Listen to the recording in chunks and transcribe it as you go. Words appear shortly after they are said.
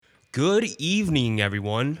Good evening,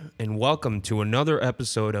 everyone, and welcome to another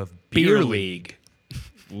episode of Beer League.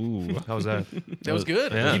 Ooh, how was that? That was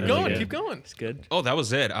good. Yeah, keep really going. good. Keep going. It's good. Oh, that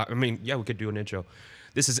was it. I mean, yeah, we could do an intro.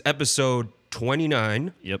 This is episode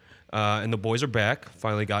 29. Yep. And the boys are back.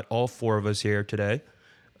 Finally got all four of us here today.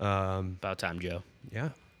 About time, Joe. Yeah.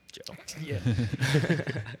 Joe. Yeah.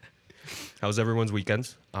 How's everyone's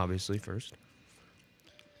weekends? Obviously, first.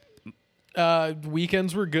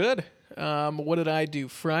 Weekends were good. What did I do?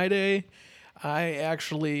 Friday, I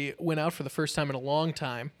actually went out for the first time in a long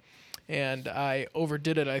time, and I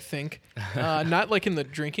overdid it, I think. Not like in the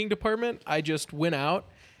drinking department. I just went out.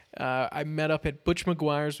 I met up at Butch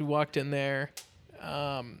McGuire's. We walked in there.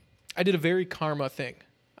 I did a very karma thing.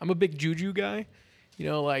 I'm a big juju guy. You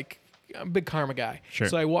know, like, I'm a big karma guy. Sure.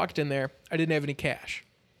 So I walked in there. I didn't have any cash.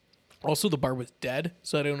 Also, the bar was dead,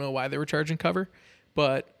 so I don't know why they were charging cover.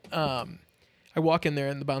 But I walk in there,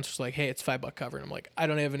 and the bouncer's like, hey, it's $5 cover. And I'm like, I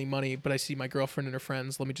don't have any money, but I see my girlfriend and her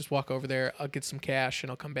friends. Let me just walk over there. I'll get some cash, and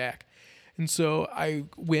I'll come back. And so I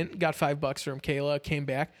went, got $5 from Kayla, came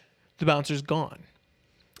back. The bouncer's gone.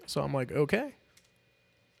 So I'm like, okay.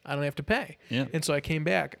 I don't have to pay. Yeah. And so I came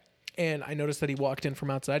back, and I noticed that he walked in from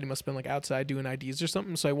outside. He must have been, like, outside doing IDs or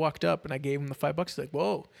something. So I walked up, and I gave him the $5. He's like,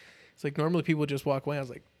 whoa. It's like, normally people just walk away. I was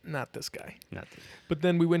like, not this guy. But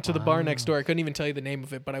then we went to the bar next door. I couldn't even tell you the name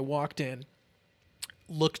of it, but I walked in,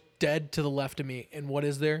 looked dead to the left of me, and what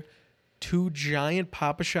is there? 2 giant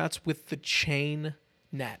Papa Shots with the chain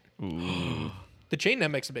net. Ooh. The chain net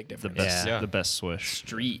makes a big The difference. best, Yeah. the best swish.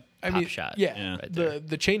 Street I pop mean, shot. yeah, Right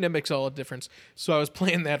the chain net makes all the difference. So I was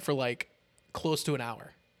playing that for like close to an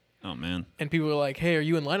hour, Oh man. and people were like, "Hey, are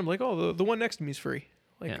you in line?" I'm like, "Oh, the one next to me is free.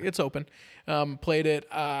 Like Yeah. it's open." Played it,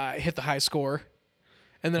 hit the high score,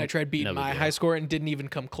 and then I tried beating No big my deal. high score and didn't even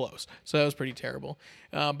come close. So that was pretty terrible.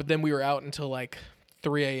 But then we were out until like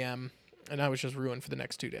 3 a.m. and I was just ruined for the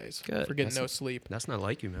next 2 days Good. for getting no sleep. That's not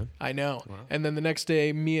like you, man. I know. Wow. And then the next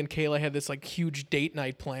day, me and Kayla had this like huge date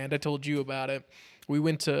night planned. I told you about it. We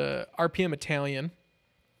went to RPM Italian.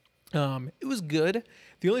 It was good.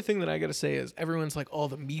 The only thing that I got to say is everyone's like, oh,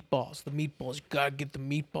 the meatballs. You got to get the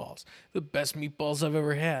meatballs. The best meatballs I've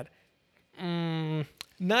ever had.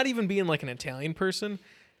 Not even being like an Italian person,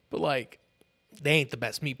 but like, they ain't the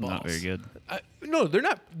best meatballs. Not very good. No, they're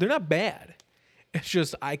not. They're not bad. It's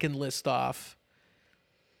just I can list off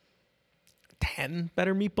 10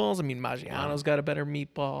 better meatballs. I mean, Maggiano's got a better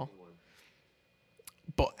meatball.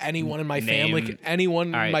 But anyone in my family, Name-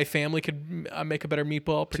 anyone All right. in my family could make a better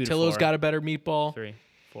meatball. 2 to Portillo's 4. got a better meatball. 3,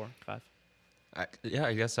 4, 5.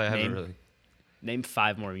 I guess I haven't Name- really. Name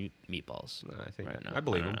 5 more meatballs. I think Right now. I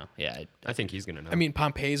believe don't him. know. Yeah. I think he's gonna know. I mean,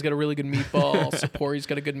 Pompeii's got a really good meatball. Sapori's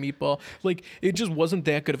got a good meatball. Like, it just wasn't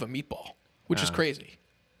that good of a meatball, which is crazy.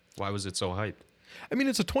 why was it so hyped? I mean,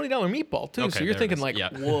 it's a $20 meatball, too. Okay, So you're there it thinking, is. like, Yeah.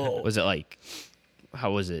 whoa. Was it like,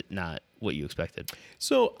 how was it not what you expected?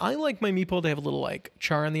 So I like my meatball to have a little like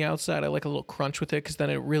char on the outside. I like a little crunch with it because then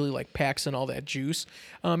it really like packs in all that juice.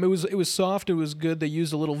 It was soft. It was good. They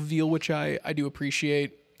used a little veal, which I do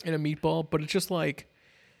appreciate in a meatball. But it's just like,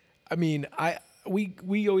 I mean,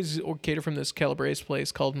 we always cater from this Calabrese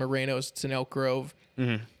place called Moreno's. It's in Elk Grove.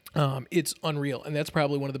 It's unreal, and that's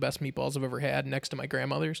probably one of the best meatballs I've ever had, next to my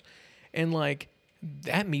grandmother's. And like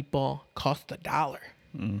that meatball cost $1.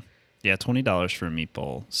 Yeah, $20 for a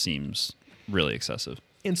meatball seems really excessive.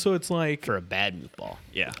 And so it's like For a bad meatball.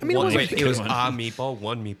 Yeah. I mean, it One, wasn't- wait, it was a meatball,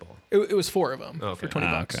 one meatball. it was 4 of them Okay. for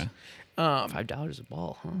 $20. Okay. $5 a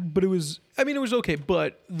ball, huh? But it was okay.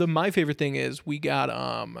 But my favorite thing is we got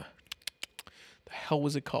the hell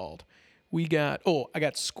was it called? I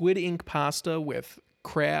got squid ink pasta with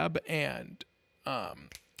crab and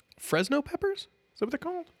Fresno peppers. Is that what they're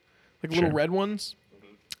called? Like little Sure. red ones,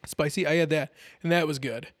 spicy. I had that, and that was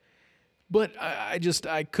good. But I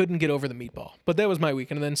couldn't get over the meatball. But that was my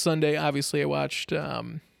weekend. And then Sunday, obviously, I watched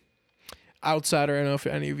Outsider. I don't know if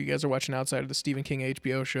any of you guys are watching Outsider, the Stephen King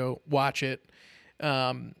HBO show. Watch it.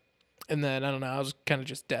 And then, I don't know, I was kind of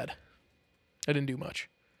just dead. I didn't do much.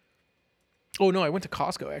 Oh, no, I went to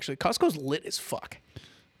Costco, actually. Costco's lit as fuck.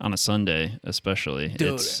 On a Sunday, especially,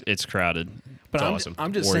 Dude. it's crowded. But It's awesome.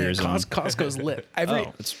 I'm just Warrior saying, Zone. Costco's lit.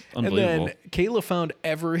 It's and unbelievable. then Kayla found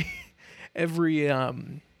every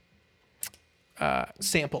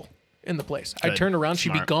sample in the place. I Good. turned around, she'd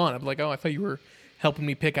be Smart. gone. I'm like, oh, I thought you were helping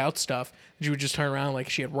me pick out stuff. And she would just turn around like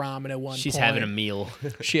she had ramen at one She's point. having a meal.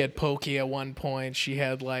 She had poke at one point. She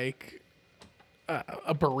had like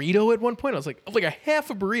a burrito at one point. I was like a half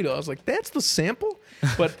a burrito. I was like, that's the sample?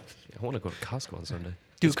 But I want to go to Costco on Sunday.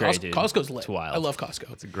 dude, It's great, dude. Costco's lit. It's wild. I love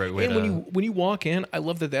Costco. It's a great way And to. when you walk in, I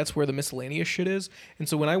love that that's where the miscellaneous shit is. And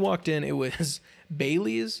so when I walked in, it was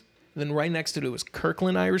Bailey's, Then right next to it was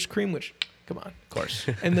Kirkland Irish Cream, which, come on. Of course.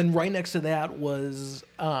 And then right next to that was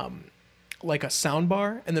like a sound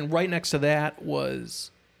bar. And then right next to that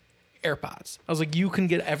was AirPods. I was like, you can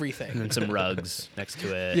get everything. And some rugs next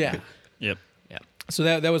to it. Yeah. Yep. Yeah. So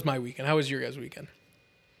that was my weekend. How was your guys' weekend?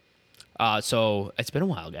 So it's been a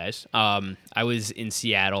while, guys. I was in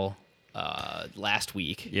Seattle last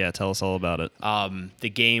week. Yeah, tell us all about it. The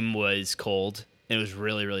game was cold. And it was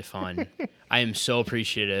really, really fun. I am so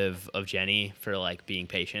appreciative of Jenny for like being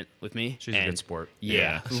patient with me. She's a good sport.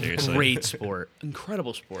 Yeah, Yeah, seriously. great sport,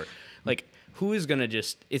 incredible sport. Like, who is gonna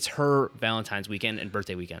just? It's her Valentine's weekend and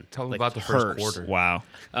birthday weekend. Tell them like, about the first hers. quarter. Wow.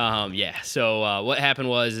 Yeah. So what happened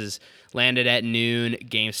was landed at noon.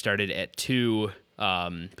 Game started at 2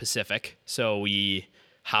 Pacific. So we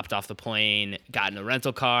hopped off the plane, got in a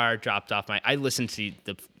rental car, dropped off I listened to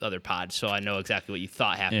the other pod, so I know exactly what you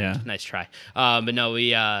thought happened. Yeah. Nice try. But no,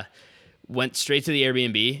 we went straight to the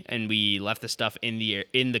Airbnb and we left the stuff in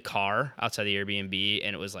the car outside the Airbnb,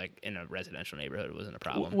 and it was like in a residential neighborhood. It wasn't a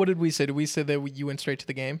problem. What did we say? Did we say that you went straight to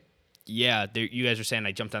the game? Yeah, you guys were saying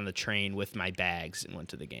I jumped on the train with my bags and went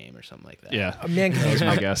to the game or something like that. Yeah. A man That was can,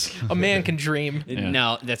 my guess. a man can dream. Yeah.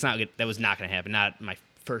 No, that's not good. That was not going to happen. Not my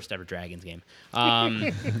first ever Dragons game.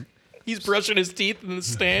 He's brushing his teeth in the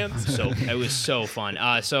stands. So it was so fun.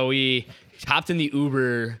 So we hopped in the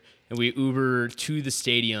Uber and we Uber to the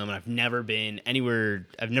stadium. And I've never been anywhere.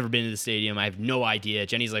 I've never been to the stadium. I have no idea.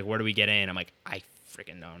 Jenny's like, "Where do we get in?" I'm like, "I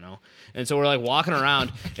freaking don't know." And so we're like walking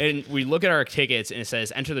around and we look at our tickets and it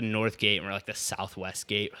says enter the north gate, and we're like the southwest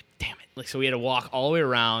gate. We're like, damn it. Like, so we had to walk all the way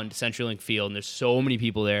around CenturyLink Field, and there's so many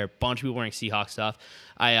people there. A bunch of people wearing Seahawks stuff.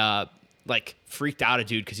 I like freaked out a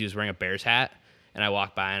dude because he was wearing a Bears hat. And I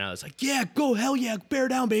walked by and I was like, "Yeah, go, hell yeah, bear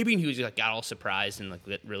down, baby!" And he was like, got all surprised and like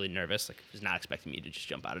really nervous, like was not expecting me to just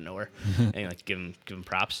jump out of nowhere and like give him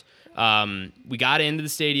props. We got into the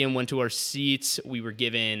stadium, went to our seats. We were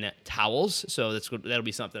given towels, so that'll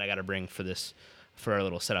be something I got to bring for our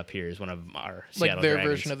little setup here. Is one of our Seattle Like their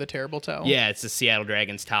Dragons. version of the terrible towel. Yeah, it's the Seattle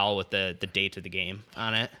Dragons towel with the date of the game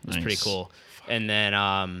on it. It's pretty Nice. cool. And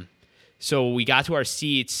then so we got to our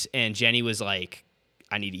seats and Jenny was like,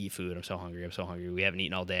 "I need to eat food. I'm so hungry. We haven't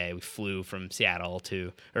eaten all day." We flew from Chicago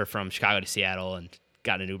to Seattle and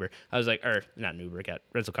got an Uber. I was like, or not an Uber, got a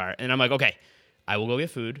rental car. And I'm like, okay, I will go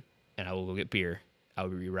get food and I will go get beer. I will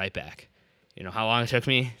be right back. You know how long it took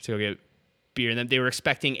me to go get beer? And then they were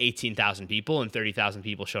expecting 18,000 people and 30,000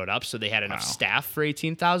 people showed up. So they had enough staff for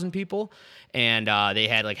 18,000 people. And they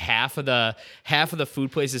had like half of the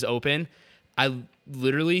food places open. I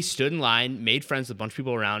literally stood in line, made friends with a bunch of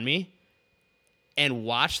people around me, and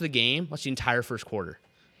watch the entire first quarter.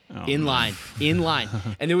 In line.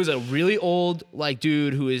 And there was a really old like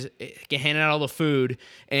dude who was handing out all the food,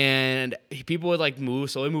 and people would like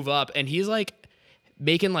slowly move up, and he's like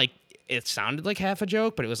making like, it sounded like half a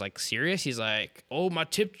joke, but it was like serious. He's like, "Oh, my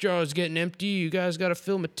tip jar is getting empty. You guys got to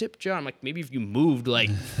fill my tip jar." I'm like, maybe if you moved like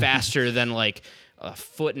faster than like a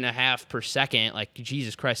foot and a half per second, like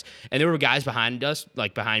Jesus Christ. And there were guys behind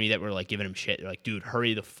me that were like giving him shit. They're like, "Dude,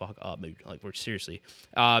 hurry the fuck up." Like, we're seriously.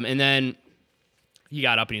 And then he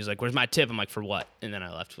got up and he was like, "Where's my tip?" I'm like, "For what?" And then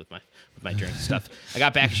I left with my drink and stuff. I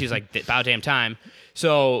got back and she's like, "About damn time."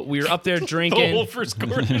 So we were up there drinking. The whole first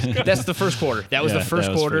quarter. That's the first quarter. That was Yeah, the first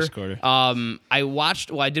that was quarter. first quarter.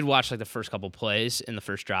 I did watch like the first couple plays in the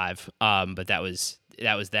first drive. But that was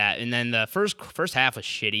that. And then the first half was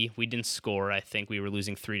shitty. We didn't score. I think we were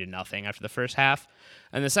losing 3-0 after the first half.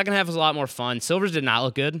 And the second half was a lot more fun. Silvers did not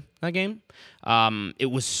look good that game. It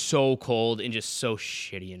was so cold and just so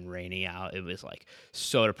shitty and rainy out. It was like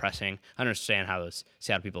so depressing. I understand how those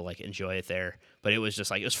Seattle people like enjoy it there, but it was just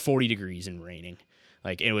like, it was 40 degrees and raining.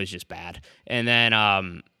 Like, it was just bad. And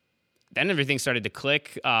then everything started to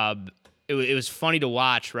click. It was funny to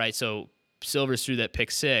watch, right? So Silvers threw that pick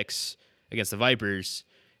 6 against the Vipers,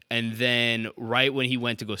 and then right when he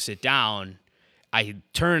went to go sit down, I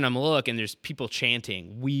turn, I'm look, and there's people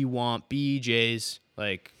chanting, "We want BJ's."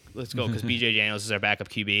 Like, let's go, because BJ Daniels is our backup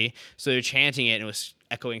QB. So they're chanting it, and it was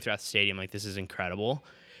echoing throughout the stadium. Like, this is incredible.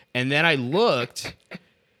 And then I looked,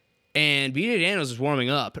 and BJ Daniels was warming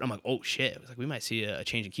up, and I'm like, oh shit! I was like, we might see a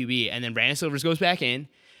change in QB. And then Brandon Silvers goes back in,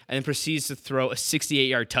 and then proceeds to throw a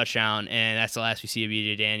 68-yard touchdown, and that's the last we see of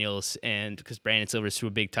BJ Daniels. And because Brandon Silvers threw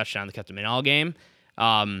a big touchdown that kept him in all game.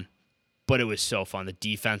 But it was so fun. The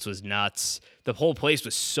defense was nuts. The whole place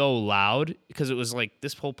was so loud because it was like,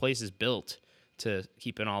 this whole place is built to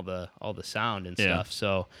keep in all the sound and Yeah. stuff.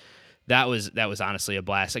 So that was honestly a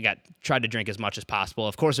blast. I tried to drink as much as possible.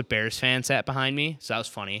 Of course, a Bears fan sat behind me, so that was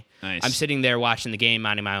funny. Nice. I'm sitting there watching the game,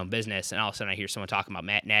 minding my own business, and all of a sudden I hear someone talking about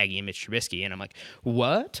Matt Nagy and Mitch Trubisky, and I'm like,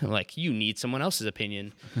 what? I'm like, you need someone else's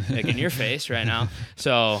opinion like in your face right now.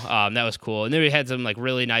 So that was cool. And then we had some like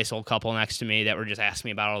really nice old couple next to me that were just asking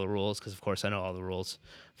me about all the rules because, of course, I know all the rules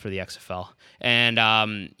for the XFL. And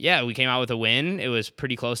we came out with a win. It was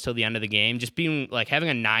pretty close till the end of the game. Just being like having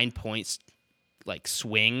a 9 points like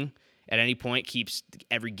swing at any point keeps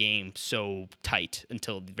every game so tight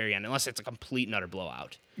until the very end, unless it's a complete and utter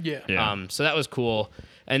blowout. Yeah. So that was cool.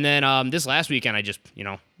 And then this last weekend, I just,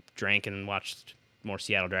 drank and watched more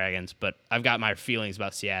Seattle Dragons. But I've got my feelings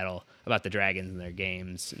about Seattle, about the Dragons and their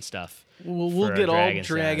games and stuff. We'll for get all Dragons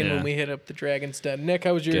dragon Den. when we hit up the Dragon's Den. Nick,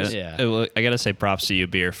 how was yours? Good. Yeah. Well, I gotta say props to you,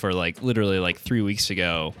 Beer, for like literally like 3 weeks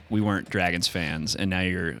ago we weren't Dragons fans, and now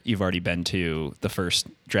you've already been to the first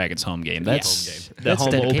Dragons home game. That's The that's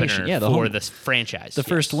home dedication. opener Yeah, for home, the franchise. the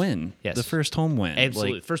first Yes. win. Yes. The first home win.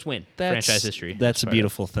 Absolutely. Like, First win. that's Franchise history. That's a Part of it.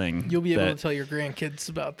 beautiful thing. You'll be able that- to tell your grandkids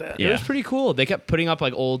about that. Yeah. It was pretty cool. They kept putting up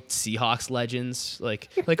like old Seahawks legends, like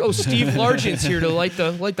oh, Steve Largent's here to light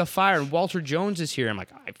the fire, and Walter Jones is here. I'm like,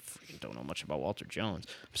 I freaking don't know much about Walter Jones.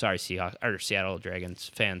 I'm sorry, Seattle Dragons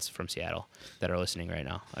fans from Seattle that are listening right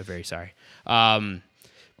now. I'm very sorry.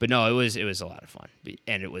 But no, it was a lot of fun,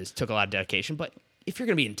 and it took a lot of dedication. But if you're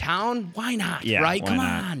gonna be in town, why not? Yeah, right? why Come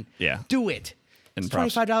not? on, Yeah. do it. And It's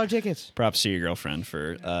props- $25 tickets. Props to your girlfriend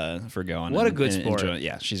for going. What a and- good and sport. enjoying-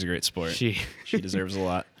 yeah, she's a great sport. She Deserves a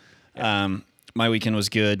lot. My weekend was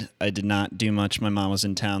good. I did not do much. My mom was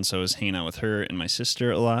in town, so I was hanging out with her and my sister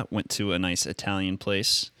a lot. Went to a nice Italian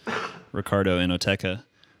place, Riccardo Enoteca,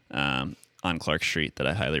 on Clark Street that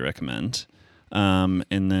I highly recommend. And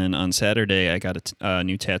then on Saturday, I got a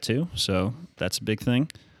new tattoo, so that's a big thing.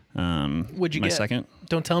 What'd you my get? second?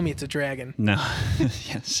 Don't tell me it's a dragon. No.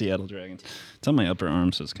 Yeah, Seattle Dragons. It's on my upper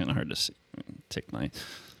arm, so it's kind of hard to see. Take my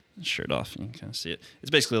shirt off and you can kind of see it. It's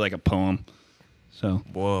basically like a poem. So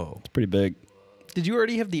Whoa. it's pretty big. Did you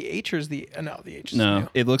already have the H or is the no? The H is No, new.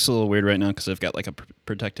 it looks a little weird right now because I've got like a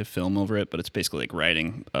protective film over it, but it's basically like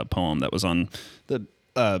writing a poem that was on the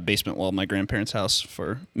basement wall of my grandparents' house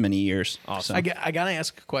for many years. Awesome. So, I gotta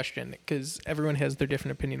ask a question because everyone has their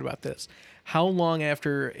different opinion about this. How long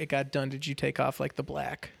after it got done did you take off like the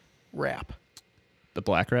black wrap? the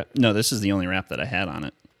black wrap? No, this is the only wrap that I had on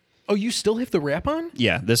it. Oh, you still have the wrap on?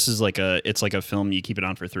 Yeah, this is it's like a film. You keep it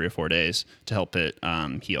on for 3 or 4 days to help it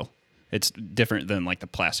heal. It's different than like the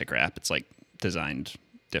plastic wrap. It's like designed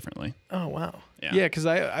differently. Oh wow. Yeah. Yeah, because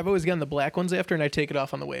I've always gotten the black ones after, and I take it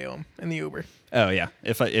off on the way home in the Uber. Oh yeah,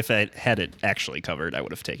 if I had it actually covered, I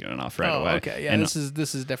would have taken it off right oh, away. okay. Yeah, And, this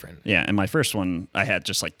is different. yeah, and my first one, I had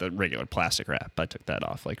just like the regular plastic wrap. I took that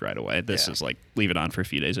off like right away. This Yeah. is like leave it on for a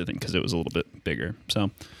few days, I think, because it was a little bit bigger. So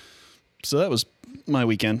that was my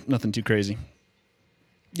weekend. Nothing too crazy.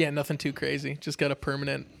 Yeah, nothing too crazy. Just got a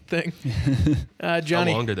permanent thing. How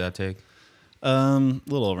Johnny, long did that take? A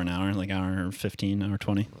little over an hour, like hour 15, hour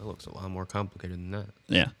 20. That looks a lot more complicated than that.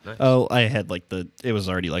 Yeah. Nice. Oh, I had like it was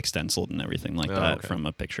already like stenciled and everything like Oh, that okay. from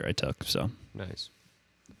a picture I took. So Nice.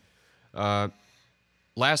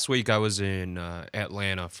 Last week I was in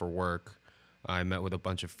Atlanta for work. I met with a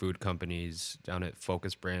bunch of food companies down at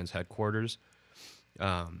Focus Brands headquarters.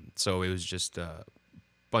 So it was just a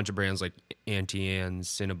bunch of brands like Auntie Anne's,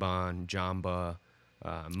 Cinnabon, Jamba,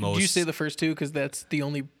 Most. did you say the first two? Because that's the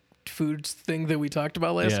only foods thing that we talked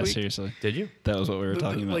about last yeah, week. seriously, Did you? that was what we were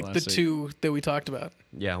talking about. Like last the week. two that we talked about.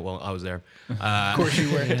 Yeah, well, I was there. Of course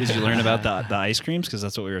you were. Did you learn about the ice creams? Because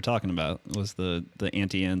that's what we were talking about. Was the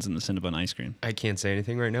Auntie Anne's and the Cinnabon ice cream? I can't say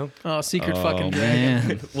anything right now. Oh, secret fucking dragon.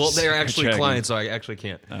 man. Well, they're actually Dragon. clients, so I actually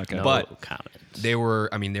can't. Okay. No But comment. they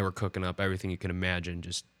were cooking up everything you can imagine,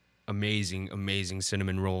 just amazing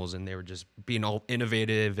cinnamon rolls, and they were just being all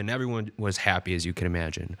innovative, and everyone was happy as you can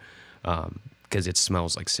imagine, because it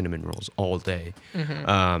smells like cinnamon rolls all day.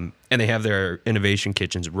 And they have their innovation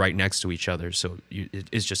kitchens right next to each other, so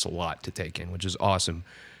it's just a lot to take in, which is awesome.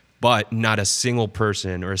 But not a single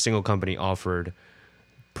person or a single company offered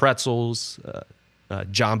pretzels,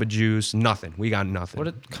 Jamba Juice, nothing. We got nothing.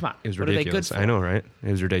 Come on. It was What are they ridiculous. good for? I know, right?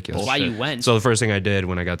 It was ridiculous. That's why you went. So the first thing I did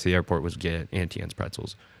when I got to the airport was get Auntie Anne's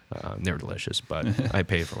pretzels. They were delicious, but I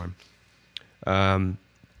paid for them.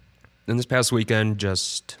 Then this past weekend,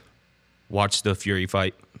 just watched the Fury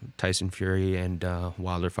fight, Tyson Fury and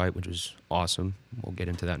Wilder fight, which was awesome. We'll get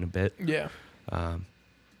into that in a bit. Yeah.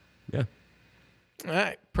 Yeah. All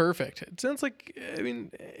right, perfect. It sounds like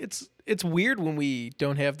it's weird when we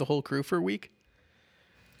don't have the whole crew for a week.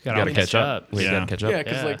 Gotta catch up. We Yeah. gotta catch up. Yeah,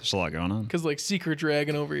 because Yeah. like There's a lot going on. Secret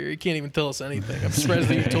Dragon over here, he can't even tell us anything. I'm surprised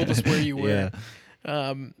that you told us where you were.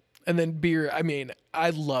 Yeah. And then beer. I mean,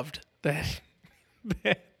 I loved that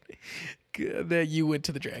that you went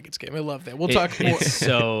to the Dragons game. I love that. We'll talk more.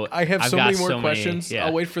 So I have I've so got many more questions. yeah.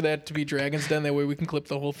 I'll wait for that to be Dragons Den. That way we can clip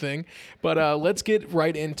the whole thing. But let's get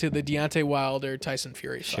right into the Deontay Wilder Tyson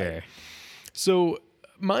Fury fight. Sure. So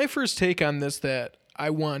my first take on this that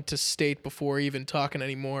I want to state before even talking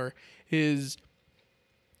anymore is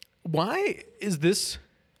why is this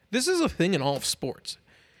is a thing in all of sports,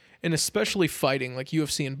 and especially fighting like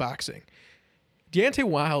UFC and boxing. Deontay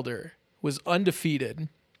Wilder was undefeated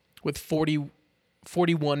with 41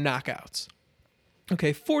 knockouts.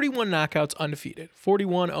 Okay, 41 knockouts undefeated.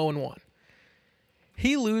 41 0-1.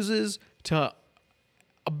 He loses to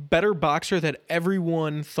a better boxer that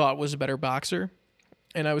everyone thought was a better boxer.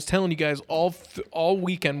 And I was telling you guys all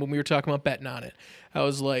weekend when we were talking about betting on it, I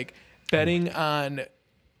was like, betting on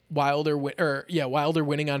Wilder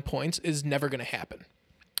winning on points is never going to happen.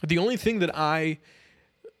 The only thing that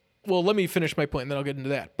let me finish my point and then I'll get into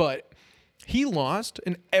that. But he lost,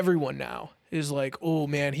 and everyone now is like, oh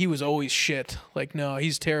man, he was always shit. Like, no,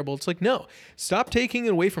 he's terrible. It's like, no, stop taking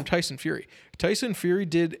it away from Tyson Fury. Tyson Fury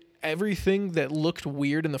did everything that looked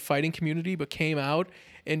weird in the fighting community, but came out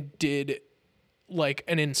and did like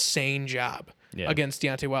an insane job against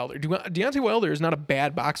Deontay Wilder. Deontay Wilder is not a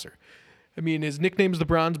bad boxer. I mean, his nickname is the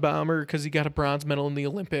Bronze Bomber because he got a bronze medal in the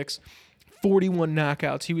Olympics. 41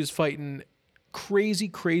 knockouts. He was fighting crazy,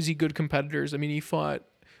 crazy good competitors. I mean, he fought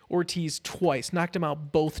Ortiz twice, knocked him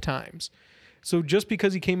out both times. So just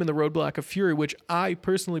because he came in the roadblock of Fury, which I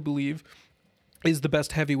personally believe is the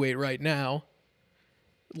best heavyweight right now,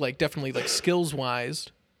 like definitely like skills-wise,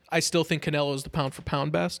 I still think Canelo is the pound for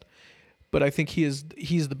pound best, but I think he's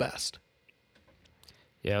the best.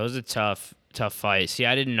 Yeah, it was a tough fight. See,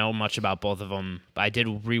 I didn't know much about both of them, but I did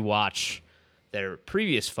rewatch their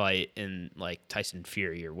previous fight in like Tyson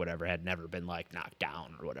Fury or whatever had never been like knocked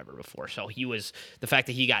down or whatever before. So the fact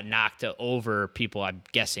that he got knocked over, people I'm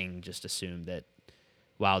guessing just assumed that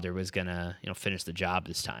Wilder was gonna finish the job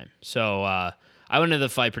this time. So I went into the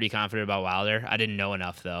fight pretty confident about Wilder. I didn't know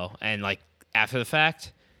enough though, and like after the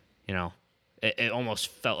fact, it almost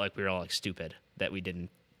felt like we were all like stupid that we didn't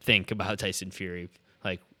think about Tyson Fury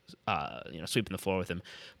like sweeping the floor with him.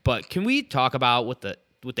 But can we talk about what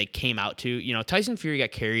they came out to? Tyson Fury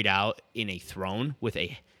got carried out in a throne with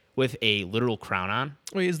a literal crown on.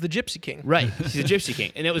 Well, he's the Gypsy King. Right. He's the Gypsy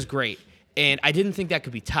King. And it was great. And I didn't think that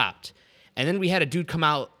could be topped. And then we had a dude come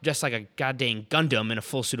out just like a goddamn Gundam in a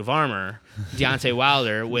full suit of armor, Deontay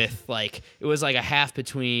Wilder, with like, it was like a half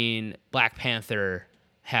between Black Panther,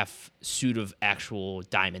 half suit of actual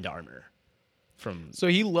diamond armor. So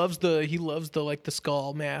he loves the like the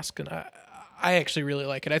skull mask, and I actually really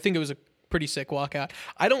like it. I think it was a pretty sick walkout.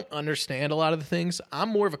 I don't understand a lot of the things. I'm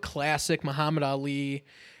more of a classic Muhammad Ali,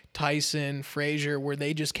 Tyson, Frazier, where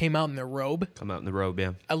they just came out in their robe. Come out in the robe,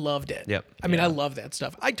 yeah. I loved it. Yep. I mean, I love that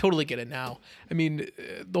stuff. I totally get it now. I mean,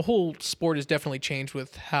 the whole sport has definitely changed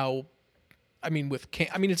with how,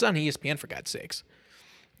 it's on ESPN for God's sakes.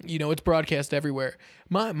 It's broadcast everywhere.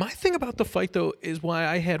 My thing about the fight though is why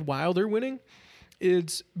I had Wilder winning.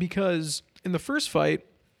 It's because in the first fight,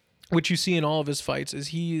 which you see in all of his fights, is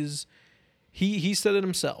he said it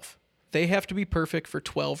himself. They have to be perfect for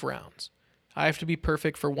 12 rounds. I have to be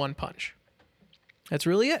perfect for one punch. That's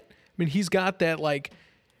really it. I mean, he's got that like,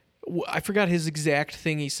 I forgot his exact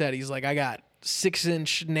thing he said. He's like, I got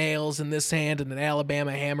 6-inch nails in this hand and an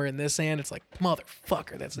Alabama hammer in this hand. It's like,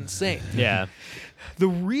 motherfucker, that's insane. Yeah. The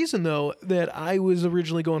reason though that I was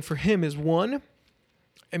originally going for him is one,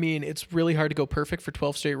 I mean, it's really hard to go perfect for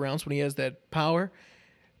 12 straight rounds when he has that power.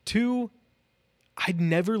 Two, I'd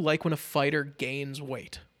never like when a fighter gains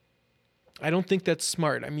weight. I don't think that's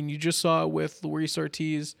smart. I mean, you just saw it with Luis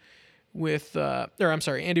Ortiz,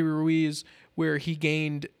 Andy Ruiz, where he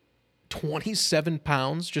gained 27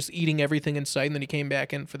 pounds just eating everything in sight, and then he came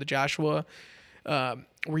back in for the Joshua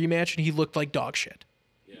rematch, and he looked like dog shit.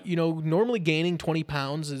 Yeah. Normally gaining 20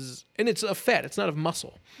 pounds and it's a fat, it's not a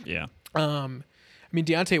muscle. Yeah.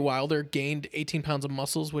 Deontay Wilder gained 18 pounds of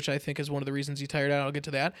muscles, which I think is one of the reasons he tired out. I'll get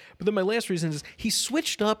to that. But then my last reason is he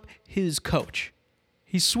switched up his coach.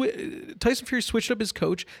 Tyson Fury switched up his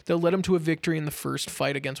coach that led him to a victory in the first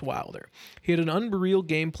fight against Wilder. He had an unreal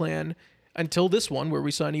game plan until this one, where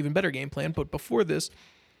we saw an even better game plan. But before this,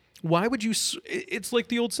 why would you? It's like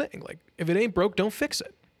the old saying, like, if it ain't broke, don't fix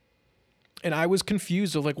it. And I was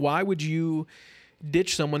confused of like, why would you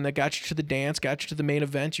ditch someone that got you to the dance, got you to the main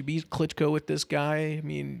event? You beat Klitschko with this guy. I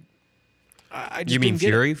mean, I just You mean didn't get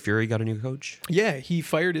it. Fury? Fury got a new coach? Yeah, he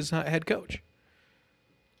fired his head coach.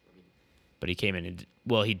 But he came in and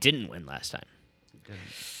he didn't win last time.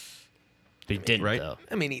 But he didn't, Right? though.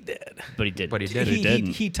 I mean, he did. But he didn't. But he did.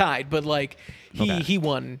 He tied, but like he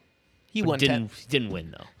won. He won 10. He didn't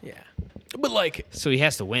win, though. Yeah, but like, So he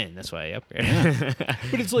has to win. That's why he upgraded.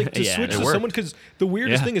 but it's like to Yeah, switch it to worked. someone because the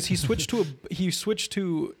weirdest Yeah. thing is he switched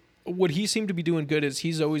to what he seemed to be doing good is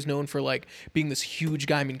he's always known for like being this huge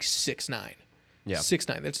guy. I mean, 6'9". Yeah.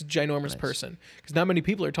 6'9". That's a ginormous person because not many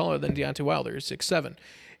people are taller than Deontay Wilder. He's 6'7".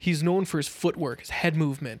 He's known for his footwork, his head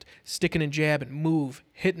movement, sticking and jabbing, move,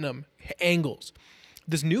 hitting them, angles.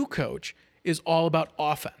 This new coach is all about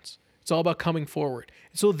offense. It's all about coming forward.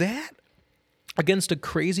 So that against a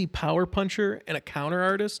crazy power puncher and a counter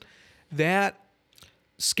artist, that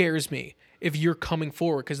scares me if you're coming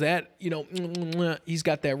forward because that, he's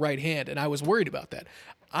got that right hand, and I was worried about that.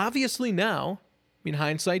 Obviously now,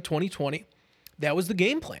 hindsight 2020, that was the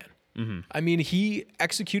game plan. I mean, he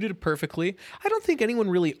executed it perfectly. I don't think anyone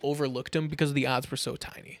really overlooked him because the odds were so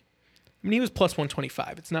tiny. I mean, he was plus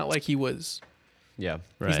 125. It's not like he was. Yeah.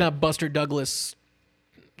 He's not Buster Douglas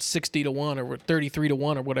 60-1 or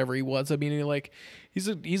 33-1 or whatever he was. I mean,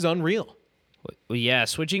 he's unreal. Well, yeah,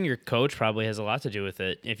 switching your coach probably has a lot to do with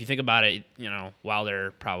it. If you think about it,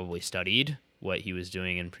 Wilder probably studied what he was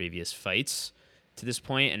doing in previous fights to this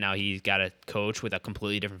point, and now he's got a coach with a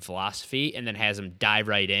completely different philosophy, and then has him dive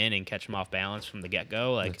right in and catch him off balance from the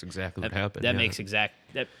get-go. Like That's exactly what that, happened. That yeah. makes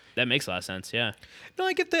that makes a lot of sense. Yeah, No,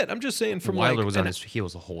 I get that. I'm just saying from Wilder like was on his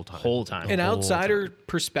heels the whole time. whole time. an whole outsider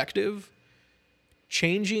perspective,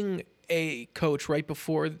 changing a coach right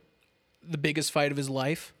before the biggest fight of his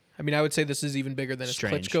life. I mean, I would say this is even bigger than his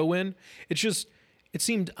Strange. Klitschko win. It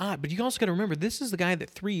seemed odd, but you also got to remember this is the guy that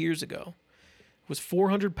 3 years ago was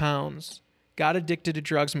 400 pounds, got addicted to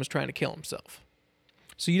drugs, and was trying to kill himself.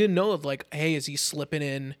 So you didn't know of like, hey, is he slipping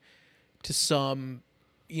in to some,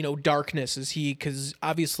 darkness? Is he? Because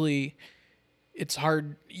obviously, it's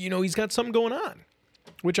hard. He's got something going on,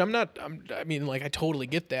 which I totally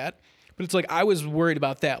get that. But it's like I was worried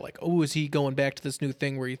about that. Like, oh, is he going back to this new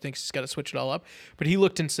thing where he thinks he's got to switch it all up? But he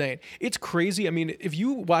looked insane. It's crazy. I mean, if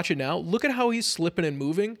you watch it now, look at how he's slipping and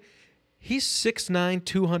moving. He's 6'9",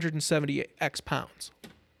 270 X pounds.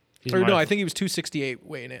 He's Or no, more- I think he was 268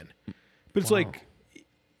 weighing in. But it's like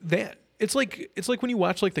that. It's like when you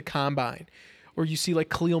watch like the combine, or you see like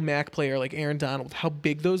Khalil Mack play or like Aaron Donald, how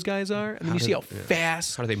big those guys are, and then you see how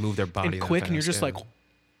fast How do they move their body and that quick, and you're fast? just Yeah. like,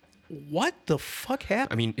 what the fuck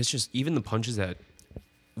happened? I mean, it's just even the punches that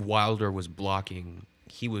Wilder was blocking,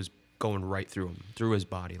 he was going right through him, through his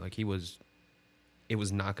body. Like it was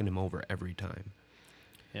knocking him over every time.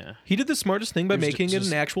 yeah. He did the smartest thing by It was making it just-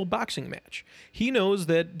 an actual boxing match. He knows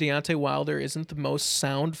that Deontay Wilder isn't the most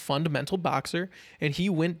sound fundamental boxer, and he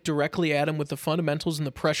went directly at him with the fundamentals and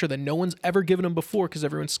the pressure that no one's ever given him before because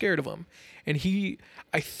everyone's scared of him. And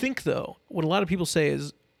I think though, what a lot of people say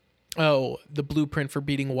is, oh, the blueprint for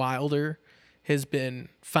beating Wilder has been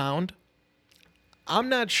found. I'm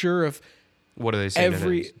not sure if What do they say?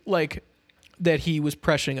 that he was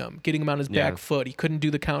pressuring him, getting him on his Yeah. back foot. He couldn't do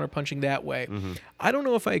the counter punching that way. I don't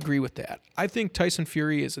know if I agree with that. I think Tyson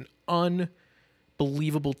Fury is an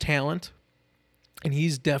unbelievable talent, and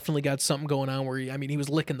he's definitely got something going on where he was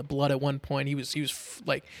licking the blood at one point. He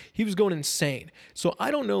was going insane. So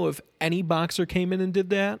I don't know if any boxer came in and did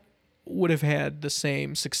that would have had the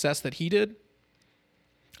same success that he did.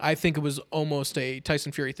 I think it was almost a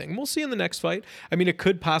Tyson Fury thing. We'll see in the next fight. I mean, it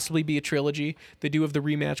could possibly be a trilogy. They do have the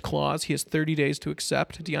rematch clause. He has 30 days to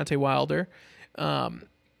accept Deontay Wilder.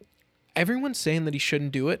 Everyone's saying that he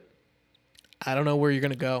shouldn't do it. I don't know where you're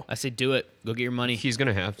going to go. I say do it. Go get your money. He's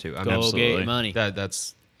gonna have to. I Go mean, get absolutely. your money.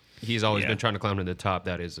 he's always Yeah. been trying to climb to the top.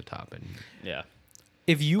 That is the top, and Yeah.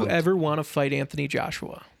 If you ever want to fight Anthony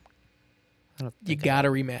Joshua, you got to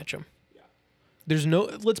rematch him. There's no,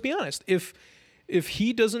 let's be honest. If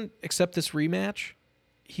he doesn't accept this rematch,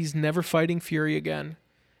 he's never fighting Fury again,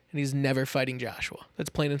 and he's never fighting Joshua. That's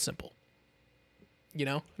plain and simple.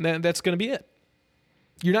 That's going to be it.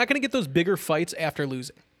 You're not going to get those bigger fights after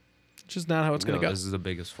losing. It's just not how it's going to go. This is the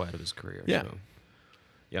biggest fight of his career. Yeah. So.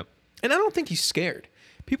 Yep. And I don't think he's scared.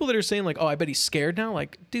 People that are saying like, "Oh, I bet he's scared now."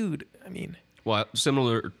 Like, dude, I mean, Well,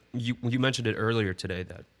 similar. You mentioned it earlier today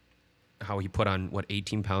that how he put on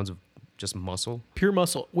 18 pounds of just muscle. pure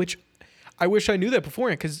muscle, which I wish I knew that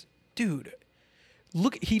beforehand because, dude,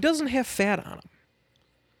 look, he doesn't have fat on him.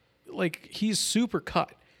 Like, he's super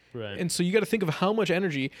cut. Right. And so you got to think of how much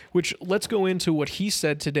energy, which let's go into what he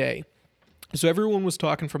said today. So everyone was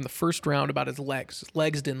talking from the first round about his legs. His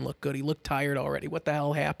legs didn't look good. He looked tired already. What the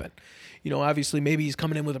hell happened? Obviously maybe he's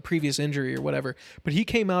coming in with a previous injury or whatever. But he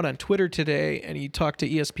came out on Twitter today and he talked to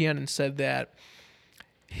ESPN and said that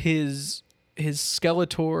his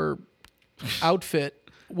Skeletor outfit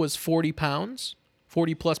was 40 pounds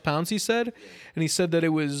 40 plus pounds, he said. And he said that it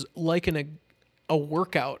was like a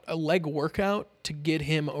workout, a leg workout to get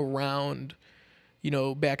him around,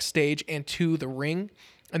 backstage and to the ring.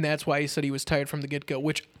 And that's why he said he was tired from the get-go,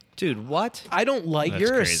 which Dude, what? I don't like. That's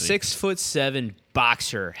You're crazy. a 6'7"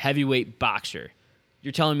 boxer, heavyweight boxer.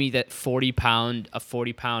 You're telling me that a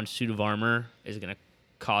 40-pound suit of armor is gonna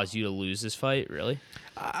cause you to lose this fight? Really?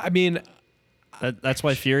 I mean, That's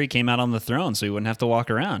why Fury came out on the throne, so he wouldn't have to walk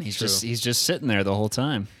around. He's True. just sitting there the whole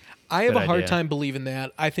time. I have Good a hard idea. time believing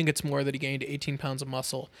that. I think it's more that he gained 18 pounds of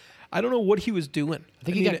muscle. I don't know what he was doing. I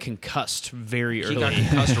think he got concussed very He early. got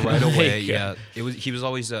concussed right away. Yeah, he was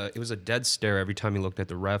always it was a dead stare every time he looked at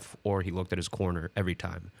the ref or he looked at his corner. Every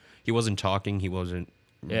time he wasn't talking, he wasn't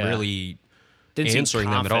Yeah. really Didn't seem answering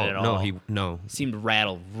them at all. confident No, Seemed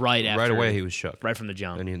rattled right after. right away he was shook. right from the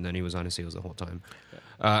jump. And then he was on his heels the whole time.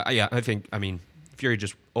 I mean, Fury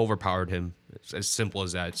just overpowered him. It's as simple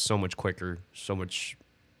as that. It's so much quicker, so much.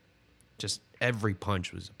 Just every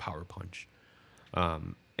punch was a power punch,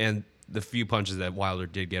 and the few punches that Wilder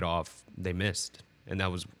did get off, they missed, and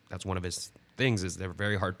that's one of his things is they're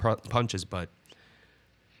very hard punches, but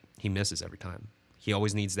he misses every time. He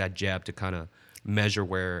always needs that jab to kind of measure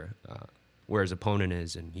where his opponent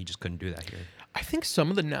is, and he just couldn't do that here. I think some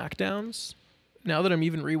of the knockdowns, now that I'm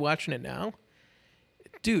even rewatching it now,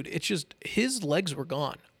 dude, it's just his legs were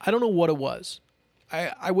gone. I don't know what it was.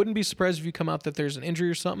 I wouldn't be surprised if you come out that there's an injury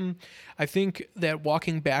or something. I think that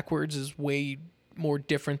walking backwards is way more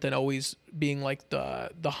different than always being like the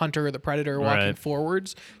hunter or the predator walking Right.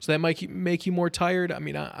 forwards. So that might make you more tired. I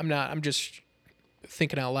mean, I'm just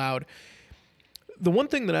thinking out loud. The one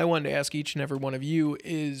thing that I wanted to ask each and every one of you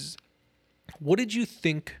is, what did you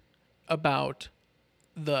think about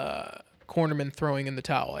the cornerman throwing in the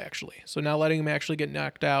towel, actually? So now letting him actually get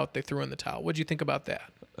knocked out, they threw in the towel. What did you think about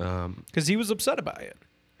that? Because he was upset about it.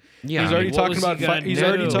 Yeah, He's I already mean, what talking was he about. gonna He's do?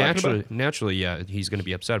 already talking about. naturally, yeah, he's going to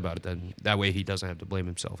be upset about it. Then that way he doesn't have to blame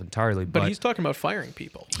himself entirely. But he's talking about firing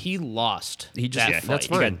people. He lost. He just- that yeah, fight. that's He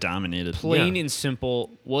fine. got dominated. Plain Yeah. and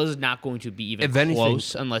simple. Was not going to be even If anything-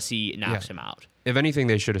 close unless he knocks Yeah. him out. If anything,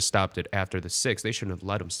 they should have stopped it after the 6th. They shouldn't have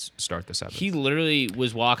let him start the 7th. He literally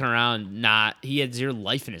was walking around he had zero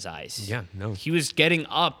life in his eyes. Yeah, no. He was getting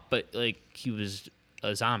up, but like he was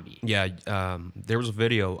a zombie. Yeah, there was a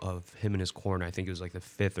video of him in his corner. I think it was like the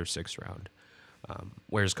 5th or 6th round,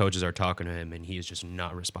 where his coaches are talking to him, and he is just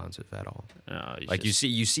not responsive at all. He's Like just-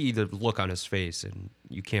 you see the look on his face, and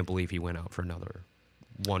you can't believe he went out for another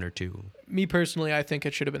 1 or 2. Me personally, I think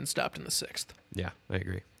it should have been stopped in the 6th. Yeah, I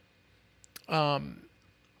agree.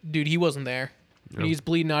 Dude, he wasn't there. No. He's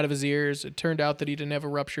bleeding out of his ears. It turned out that he didn't have a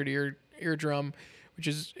ruptured eardrum, which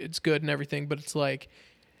is it's good and everything, but it's like,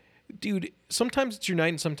 dude, sometimes it's your night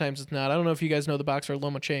and sometimes it's not. I don't know if you guys know the boxer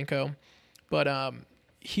Lomachenko, but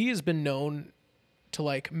he has been known to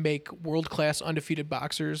like make world-class undefeated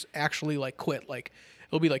boxers actually like quit. Like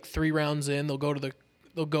it'll be like 3 rounds in, they'll go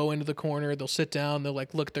into the corner, they'll sit down, they'll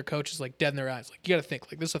like look at their coaches like dead in their eyes. Like you got to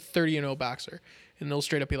think like this is a 30-0 boxer, and they'll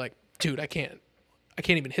straight up be like, dude, I can't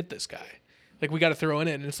even hit this guy. Like we got to throw it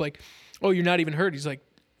in. And it's like, oh, you're not even hurt. He's like,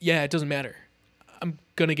 yeah, it doesn't matter. I'm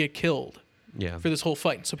gonna get killed Yeah, for this whole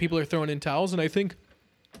fight. So people are throwing in towels, and I think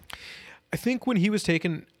when he was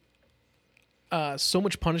taking so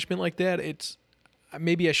much punishment like that, it's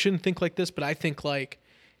maybe I shouldn't think like this, but I think like,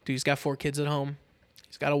 dude, he's got 4 kids at home,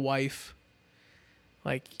 he's got a wife.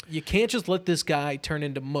 Like you can't just let this guy turn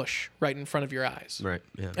into mush right in front of your eyes. right.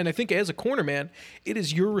 Yeah, And I think as a corner man, it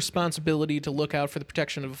is your responsibility to look out for the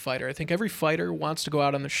protection of a fighter. I think every fighter wants to go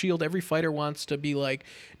out on the shield. Every fighter wants to be like,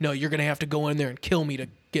 no, you're going to have to go in there and kill me to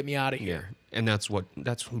get me out of yeah. here. And that's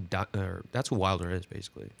who Wilder is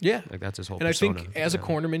basically. Yeah. Like that's his whole And I persona. think as a Yeah.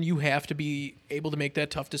 cornerman, you have to be able to make that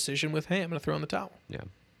tough decision with, hey, I'm going to throw in the towel. Yeah.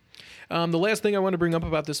 The last thing I want to bring up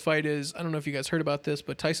about this fight is, I don't know if you guys heard about this,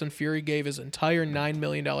 but Tyson Fury gave his entire $9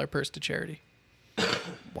 million purse to charity.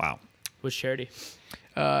 Wow. Which charity?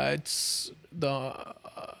 It's the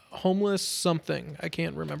homeless something. I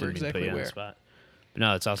can't remember Didn't mean to put exactly you on the where. spot. But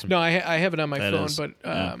no, it's awesome. No, I have it on my That phone, is- but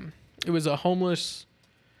yeah. it was a homeless.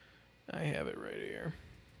 I have it right here.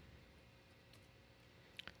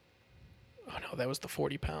 Oh no, that was the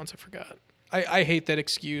 40 pounds. I forgot. I hate that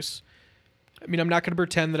excuse. I mean, I'm not going to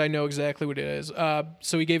pretend that I know exactly what it is.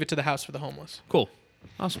 So he gave it to the House for the Homeless, Cool.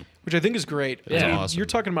 Awesome. which I think is great. That's I mean, awesome. You're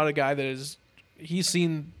talking about a guy he's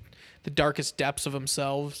seen the darkest depths of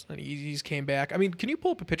himself, and he's came back. I mean, can you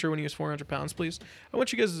pull up a picture when he was 400 pounds, please? I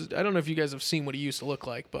want you guys. I don't know if you guys have seen what he used to look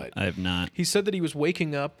like, but I have not. he said that he was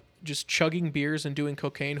waking up, just chugging beers and doing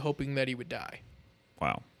cocaine, hoping that he would die.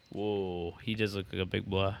 Wow. Whoa, he does look like a big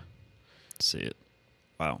boy. See it.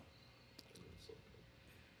 Wow.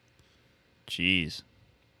 Jeez.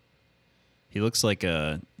 He looks like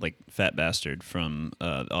a fat bastard from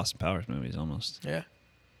the Austin Powers movies almost. Yeah.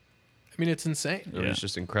 I mean, it's insane. I mean, it's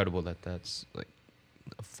just incredible that that's like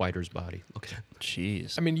a fighter's body. Look at it.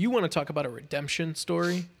 Jeez. I mean, you want to talk about a redemption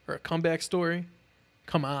story or a comeback story?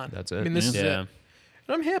 Come on. That's it. I mean, this is it. Yeah. And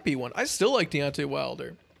I'm happy he won. I still like Deontay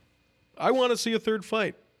Wilder. I want to see a third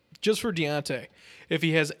fight just for Deontay. If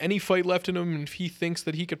he has any fight left in him and if he thinks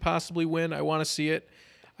that he could possibly win, I want to see it.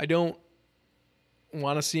 I don't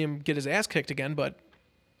want to see him get his ass kicked again, but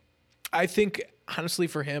I think, honestly,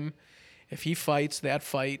 for him, if he fights that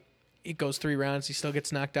fight, it goes 3 rounds, he still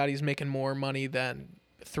gets knocked out, he's making more money than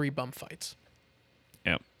 3 bum fights.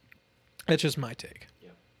 Yep. That's just my take.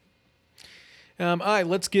 All right,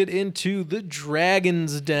 let's get into the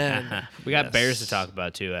Dragon's Den. We got bears to talk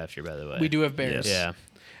about too after, by the way. We do have bears. Yeah.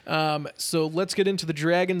 So let's get into the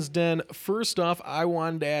Dragon's Den. First off, I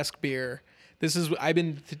wanted to ask Beer. I've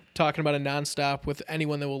been talking about it nonstop with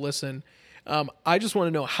anyone that will listen. I just want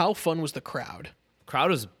to know, how fun was the crowd? Crowd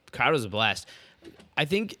was a blast. I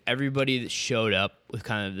think everybody that showed up with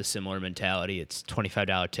kind of the similar mentality. It's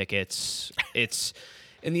 $25 tickets.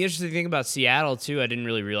 And the interesting thing about Seattle too, I didn't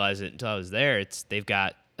really realize it until I was there. They've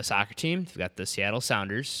got a soccer team. They've got the Seattle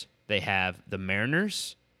Sounders. They have the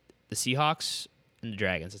Mariners, the Seahawks, and the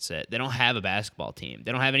Dragons. That's it. They don't have a basketball team.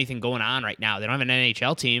 They don't have anything going on right now. They don't have an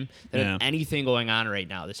NHL team. They don't have anything going on right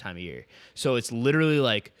now this time of year. So it's literally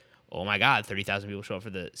like, oh my God, 30,000 people show up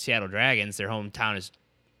for the Seattle Dragons. Their hometown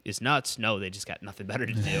is nuts. No, they just got nothing better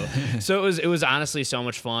to do. So it was honestly so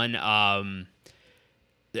much fun.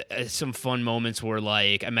 Some fun moments were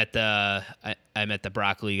like I met the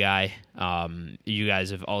broccoli guy. You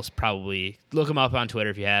guys have also probably look him up on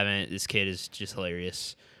Twitter if you haven't. This kid is just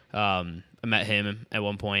hilarious. I met him at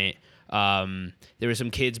one point. There were some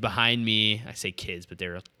kids behind me. I say kids, but they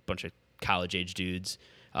were a bunch of college age dudes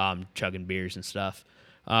chugging beers and stuff.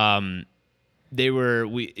 Connor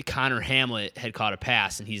Hamlet had caught a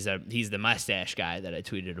pass, and he's the mustache guy that I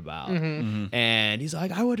tweeted about. And he's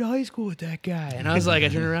like, I went to high school with that guy. And I was like, I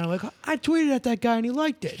turned around, like, I tweeted at that guy and he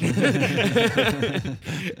liked it.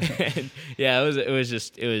 And yeah, it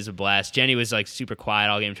was a blast. Jenny was like super quiet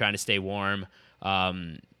all game, trying to stay warm.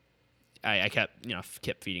 I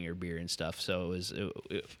kept feeding her beer and stuff, so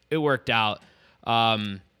it worked out.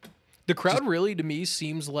 The crowd really, to me,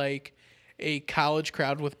 seems like a college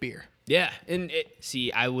crowd with beer. Yeah, and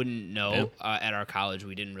I wouldn't know. At our college,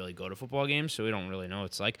 we didn't really go to football games, so we don't really know what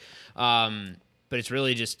it's like. But it's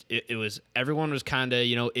really just it was everyone was kind of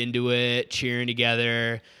into it, cheering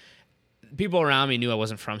together. People around me knew I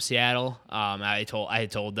wasn't from Seattle. I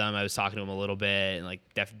had told them, I was talking to them a little bit, and like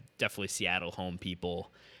definitely Seattle home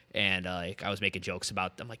people. And I was making jokes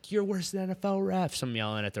about them, like, you're worse than NFL refs. I'm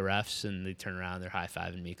yelling at the refs, and they turn around, they're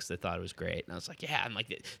high-fiving me because they thought it was great. And I was like, yeah. I'm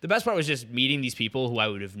like, the best part was just meeting these people who I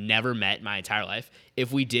would have never met in my entire life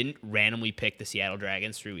if we didn't randomly pick the Seattle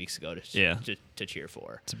Dragons 3 weeks ago to cheer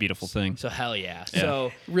for. It's a beautiful thing. So hell yeah.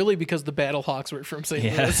 So really, because the Battlehawks were from St.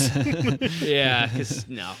 Louis. yeah, because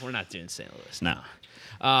no, we're not doing St. Louis. No.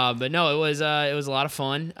 But no, it was a lot of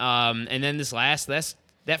fun. And then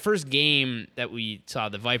that first game that we saw,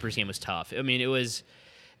 the Vipers game, was tough. I mean,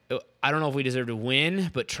 I don't know if we deserve to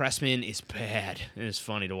win, but Tressman is bad. It was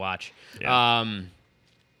funny to watch. Yeah.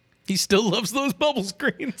 He still loves those bubble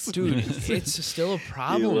screens. Dude, it's still a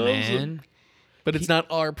problem, man. But it's not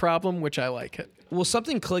our problem, which I like it. Well,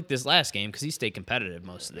 something clicked this last game because he stayed competitive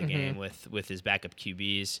most of the game with his backup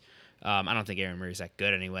QBs. I don't think Aaron Murray's that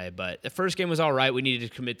good anyway, but the first game was all right. We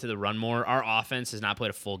needed to commit to the run more. Our offense has not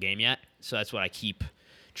played a full game yet, so that's what I keep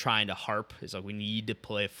trying to harp, is like, we need to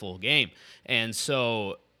play a full game. And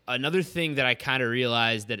so another thing that I kind of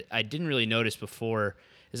realized that I didn't really notice before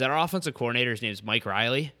is that our offensive coordinator, his name is Mike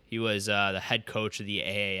Riley. He was the head coach of the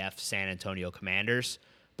AAF San Antonio Commanders.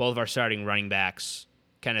 Both of our starting running backs,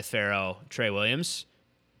 Kenneth Farrow, Trey Williams,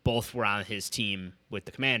 both were on his team with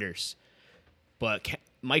the Commanders. But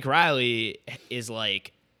Mike Riley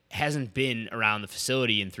hasn't been around the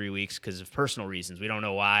facility in 3 weeks because of personal reasons. We don't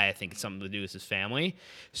know why. I think it's something to do with his family.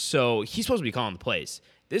 So he's supposed to be calling the plays.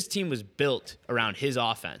 This team was built around his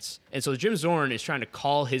offense. And so Jim Zorn is trying to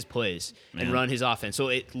call his plays and run his offense. So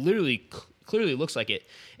it literally clearly looks like it.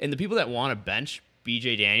 And the people that want to bench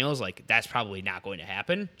BJ Daniels, like, that's probably not going to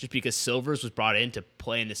happen just because Silvers was brought in to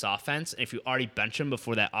play in this offense. And if you already bench him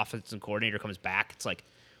before that offensive coordinator comes back, it's like,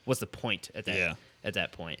 what's the point at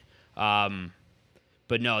that point?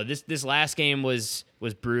 But no, this last game was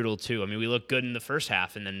brutal too. I mean, we looked good in the first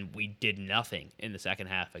half, and then we did nothing in the second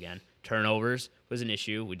half again. Turnovers was an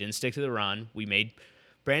issue. We didn't stick to the run. We made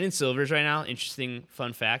Brandon Silvers right now, interesting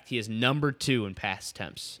fun fact, he is number 2 in pass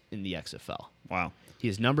attempts in the XFL. Wow. He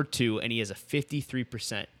is number 2, and he has a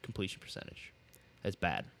 53% completion percentage. That's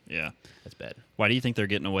bad. Yeah. That's bad. Why do you think they're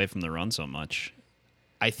getting away from the run so much?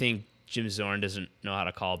 I think Jim Zorn doesn't know how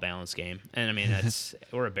to call a balanced game, and I mean that's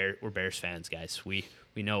we're Bears fans, guys. We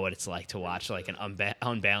know what it's like to watch like an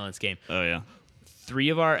unbalanced game. Oh yeah.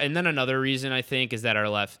 And then another reason I think is that our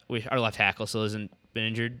left tackle still hasn't been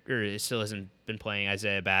injured, or still hasn't been playing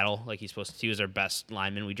Isaiah Battle like he's supposed to. He was our best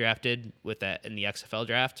lineman we drafted with that in the XFL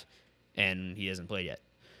draft, and he hasn't played yet.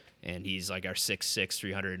 And he's like our 6'6",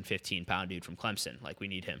 315-pound dude from Clemson. Like we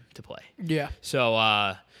need him to play. Yeah.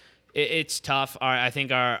 So it's tough. I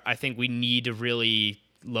think we need to really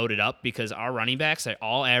load it up because our running backs, they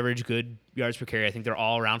all average good yards per carry. I think they're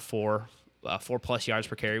all around 4+ yards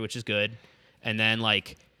per carry, which is good. And then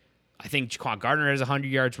like I think Jaquan Gardner has 100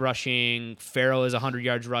 yards rushing. Farrell has 100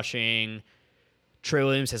 yards rushing. Trey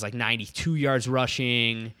Williams has like 92 yards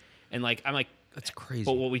rushing. And like I'm like, That's crazy.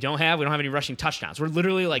 but what we don't have any rushing touchdowns. We're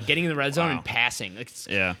literally like getting in the red zone and passing. Like, it's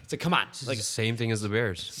like, come on. It's Like, the same thing as the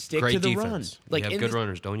Bears. Stick Great to the defense. run. Like, Like, have in good this-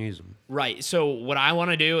 runners. Don't use them. right. So what I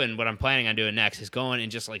want to do and what I'm planning on doing next is going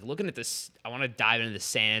and just like looking at this. I want to dive into the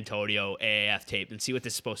San Antonio AAF tape and see what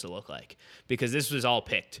this is supposed to look like because this was all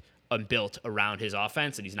picked and built around his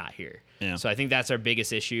offense and he's not here. Yeah. So I think that's our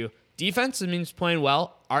biggest issue. Defense, I mean, is playing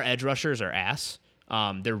well. Our edge rushers are ass.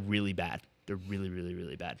 They're really bad. They're really, really,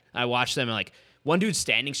 really bad. I watched them and like one dude's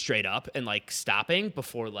standing straight up and like stopping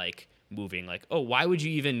before like moving. Like, oh, why would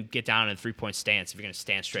you even get down in a 3-point stance if you're gonna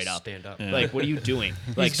stand straight Just up? stand up. Yeah. Like, what are you doing?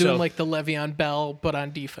 He's doing like the Le'Veon Bell, but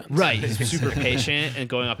on defense. Right, he's super patient and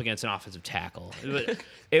going up against an offensive tackle.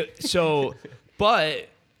 But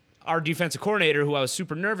our defensive coordinator, who I was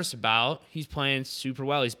super nervous about, he's playing super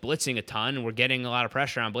well. He's blitzing a ton, and we're getting a lot of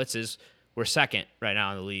pressure on blitzes. We're second right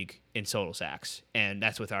now in the league in total sacks, and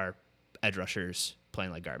that's with our edge rushers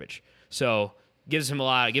playing like garbage. So give him a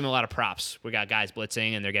lot of props. We got guys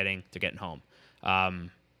blitzing, and they're getting home.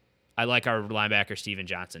 I like our linebacker Steven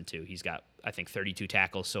Johnson too. He's got I think 32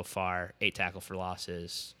 tackles so far, 8 tackle for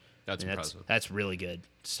losses. That's impressive. That's really good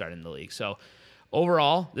starting the league. So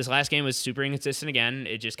overall, this last game was super inconsistent again.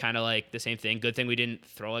 It just kind of like the same thing. Good thing we didn't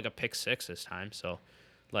throw like a pick 6 this time. So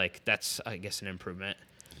like that's I guess an improvement.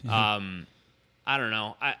 I don't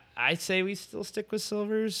know. I say we still stick with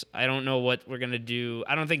Silvers. I don't know what we're gonna do.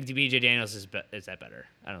 I don't think BJ Daniels is that better.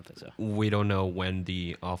 I don't think so. We don't know when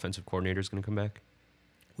the offensive coordinator is going to come back.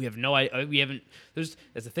 We have no idea. We haven't. That's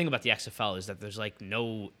the thing about the XFL is that there's like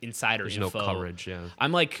no insider There's info. no coverage. Yeah.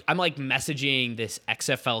 I'm like messaging this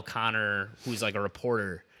XFL Connor who's like a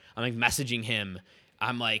reporter. I'm like messaging him.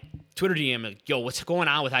 I'm like Twitter DM like, yo, what's going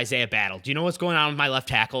on with Isaiah Battle? Do you know what's going on with my left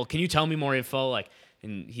tackle? Can you tell me more info? Like,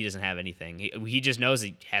 and he doesn't have anything. He just knows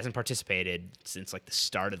he hasn't participated since like the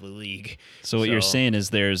start of the league. So what you're saying is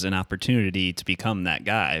there's an opportunity to become that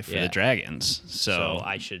guy for Yeah. the Dragons. So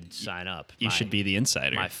I should sign up. You should be the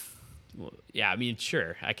insider. Yeah, I mean,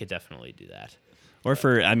 sure, I could definitely do that. Or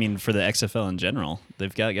for the XFL in general.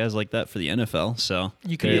 They've got guys like that for the NFL. So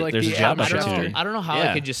You could be like there's the a job Adam Schefter. opportunity. I don't know how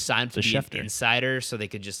Yeah. I could just sign for It's the a Schefter. insider so they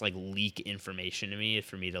could just like leak information to me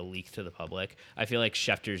for me to leak to the public. I feel like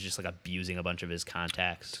Schefter's just like abusing a bunch of his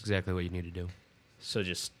contacts. That's exactly what you need to do. So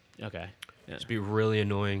just okay. Yeah. Just be really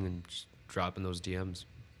annoying and just dropping those DMs.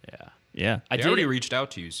 Yeah. Yeah. I They already did reached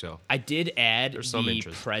out to you, so I did add There's some the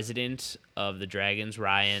interest. president of the Dragons,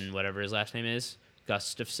 Ryan, whatever his last name is,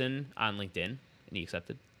 Gustafson, on LinkedIn, and he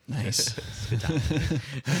accepted. Nice.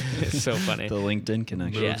 It's so funny. The LinkedIn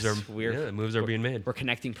connection. Yes, moves are being made. We're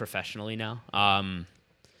connecting professionally now.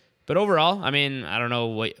 But overall, I mean, I don't know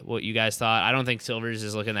what you guys thought. I don't think Silvers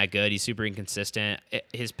is looking that good. He's super inconsistent.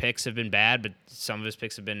 His picks have been bad, but some of his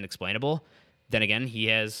picks have been explainable. Then again, he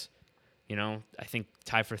has, I think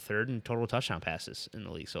tied for third in total touchdown passes in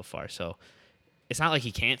the league so far. So it's not like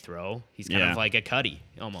he can't throw. He's kind of like a Cuddy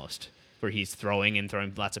almost, where he's throwing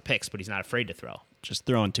lots of picks, but he's not afraid to throw. Just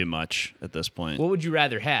throwing too much at this point. What would you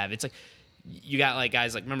rather have? It's like you got like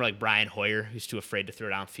guys like remember like Brian Hoyer, who's too afraid to throw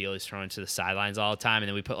downfield. He's throwing to the sidelines all the time. And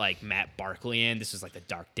then we put like Matt Barkley in. This was like the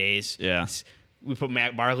dark days. Yeah. We put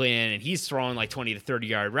Matt Barkley in, and he's throwing like 20 to 30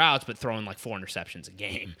 yard routes, but throwing like 4 interceptions a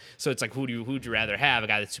game. So it's like who'd you rather have? A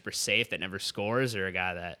guy that's super safe that never scores, or a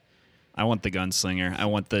guy that I want the gunslinger. I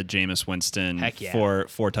want the Jameis Winston. Heck yeah.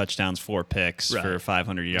 Four touchdowns, 4 picks Right. for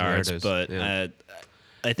 500 There yards. it is. But Yeah.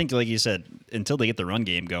 I think, like you said, until they get the run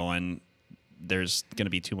game going, there's going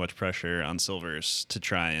to be too much pressure on Silvers to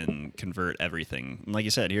try and convert everything. And like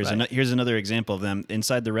you said, here's Right. here's another example of them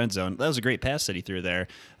inside the red zone. That was a great pass that he threw there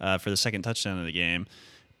for the second touchdown of the game.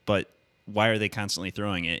 But why are they constantly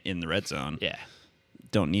throwing it in the red zone? yeah.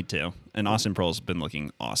 Don't need to. And Austin Proehl's been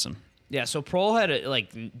looking awesome. Yeah, so Prohl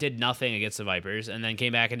had did nothing against the Vipers, and then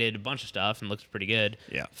came back and did a bunch of stuff and looked pretty good.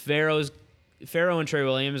 Yeah. Farrow and Trey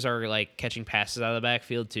Williams are like catching passes out of the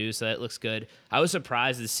backfield too, so that looks good. I was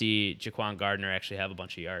surprised to see Jaquan Gardner actually have a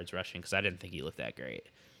bunch of yards rushing because I didn't think he looked that great.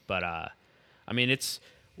 But I mean,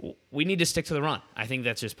 we need to stick to the run. I think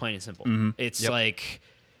that's just plain and simple. It's like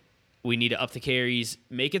we need to up the carries,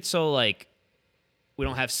 make it so like we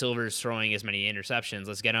don't have Silvers throwing as many interceptions.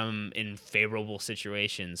 Let's get them in favorable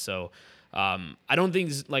situations. So I don't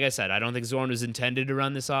think, like I said, I don't think Zorn was intended to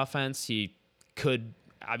run this offense. He could.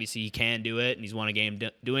 Obviously, he can do it, and he's won a game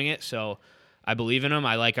doing it. So I believe in him.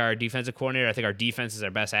 I like our defensive coordinator. I think our defense is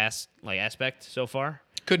our best aspect so far.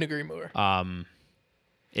 Couldn't agree more.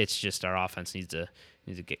 It's just our offense needs to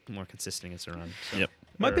get more consistent against the run. So. Yep.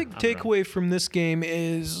 My big takeaway from this game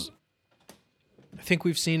is, I think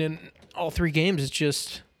we've seen in all 3 games, it's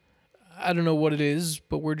just, I don't know what it is,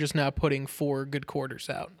 but we're just not putting 4 good quarters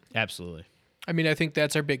out. Absolutely. I mean, I think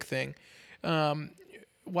that's our big thing.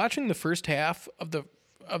 Watching the first half of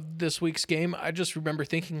this week's game, I just remember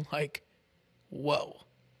thinking like, whoa.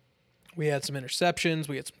 We had some interceptions.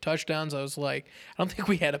 We had some touchdowns. I was like, I don't think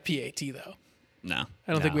we had a PAT, though. No.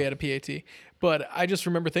 I don't think we had a PAT. But I just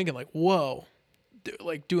remember thinking like, whoa,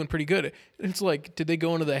 like doing pretty good. It's like, did they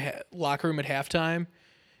go into the locker room at halftime?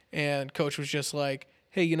 And coach was just like,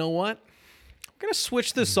 hey, you know what? We're going to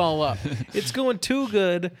switch this all up. It's going too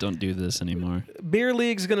good. Don't do this anymore. Beer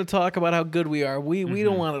League's going to talk about how good we are. We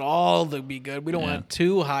don't want it all to be good. We don't want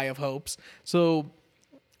too high of hopes. So,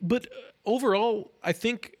 but overall, I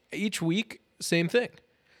think each week, same thing.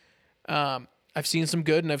 I've seen some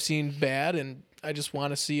good and I've seen bad, and I just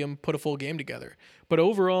want to see them put a full game together. But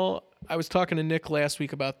overall, I was talking to Nick last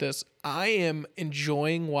week about this. I am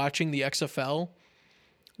enjoying watching the XFL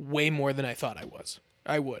way more than I thought I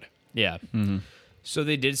would. Yeah. Mm-hmm. So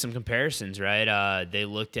they did some comparisons, right? They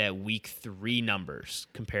looked at week 3 numbers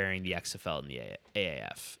comparing the XFL and the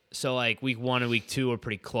AAF. So like week 1 and week 2 were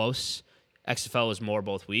pretty close. XFL was more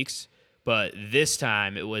both weeks, but this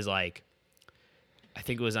time it was like, I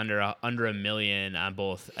think it was under a million on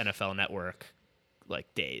both NFL Network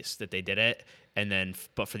like days that they did it, and then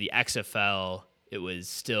but for the XFL it was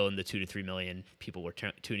still in the 2 to 3 million people were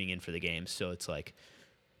tuning in for the game. So it's like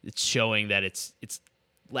it's showing that it's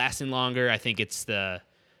lasting longer. I think it's the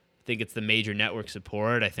major network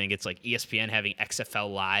support. I think it's like ESPN having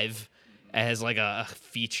XFL Live as like a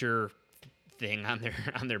feature thing on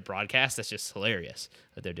their broadcast. That's just hilarious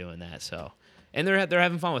that they're doing that. So, and they're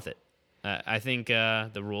having fun with it. I think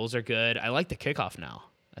the rules are good. I like the kickoff now.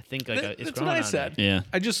 I think like it's that's growing what I on said. me. Yeah.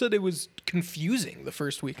 I just said it was confusing the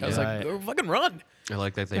first week. I was like, fucking run. I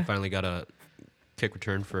like that they finally got a kick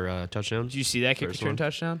return for a touchdown. Did you see that kick First return one.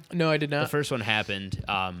 touchdown? No, I did The not. first one happened.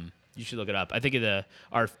 You should look it up. I think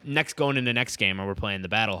our next going into next game, we're playing the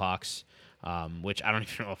Battlehawks, which I don't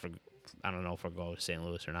even know if we're going to St.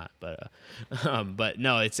 Louis or not. But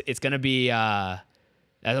no, it's gonna be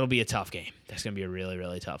that'll be a tough game. That's gonna be a really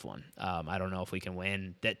really tough one. I don't know if we can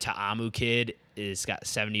win. That Ta'amu kid is got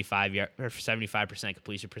 75%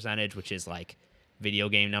 completion percentage, which is like video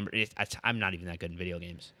game number. I'm not even that good in video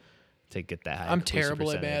games to get that high. I'm completion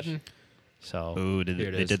terrible at percentage. Madden. So Ooh, Here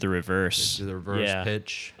it they is. did the reverse. The reverse Yeah.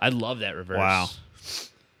 pitch. I love that reverse. Wow.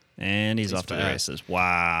 And he's off to the fast. races.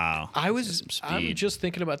 Wow. I'm Some speed. just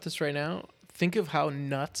thinking about this right now. Think of how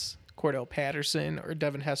nuts Cordell Patterson or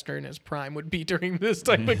Devin Hester in his prime would be during this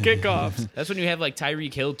type of kickoffs. That's when you have like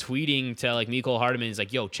Tyreek Hill tweeting to like Mecole Hardman. He's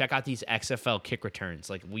like, "Yo, check out these XFL kick returns.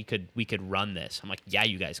 Like we could run this." I'm like, "Yeah,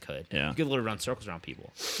 you guys could. Yeah. You could literally run circles around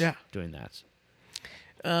people Yeah. doing that."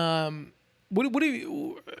 What do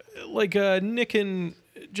you like, Nick and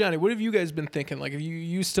Johnny? What have you guys been thinking? Like, if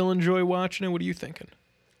you still enjoy watching it? What are you thinking?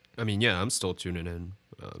 I mean, yeah, I'm still tuning in.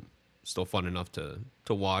 Still fun enough to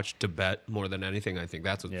watch, to bet more than anything. I think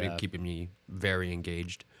that's what's been Yeah. keeping me very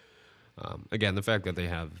engaged. Again, the fact that they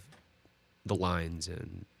have the lines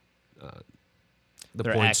and the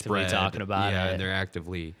They're point actively spread, talking about yeah, it. and they're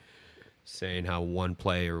actively saying how one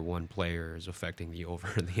player is affecting the over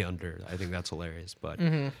and the under. I think that's hilarious. But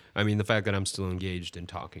I mean, the fact that I'm still engaged in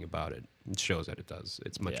talking about it, it shows that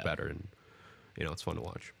it's much Yeah. better, and it's fun to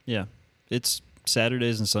watch. Yeah. It's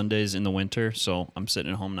Saturdays and Sundays in the winter, so I'm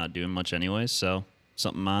sitting at home not doing much anyways. So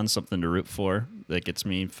something on, something to root for that gets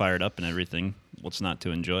me fired up and everything. What's not to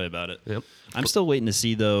enjoy about it? Yep. I'm still waiting to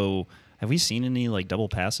see, though. Have we seen any like double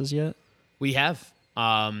passes yet? We have.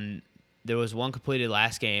 There was one completed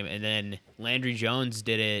last game, and then Landry Jones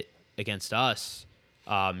did it against us.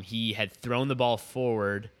 He had thrown the ball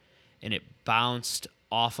forward, and it bounced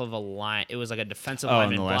off of a line. It was like a defensive Oh, in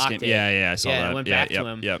lineman the last blocked game? it. Yeah, I saw and that. it went Yeah, back yep, to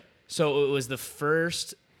him. yep. So it was the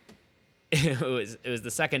first it was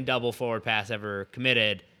the second double forward pass ever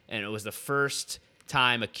committed, and it was the first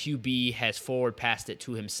time a QB has forward passed it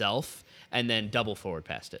to himself and then double forward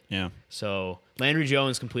passed it. Yeah. So Landry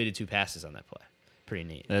Jones completed 2 passes on that play. Pretty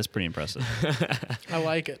neat. That's pretty impressive. I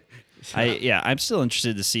like it. I'm still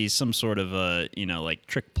interested to see some sort of a, like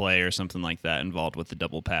trick play or something like that involved with the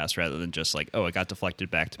double pass rather than just like, oh, it got deflected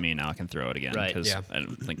back to me, now I can throw it again. Right. Because Yeah. I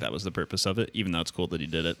don't think that was the purpose of it, even though it's cool that he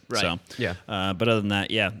did it. Right. So, Yeah. but other than that,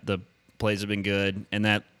 the plays have been good. And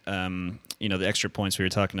that, the extra points we were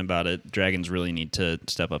talking about it, Dragons really need to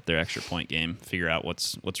step up their extra point game, figure out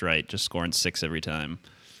what's right. Just scoring 6 every time,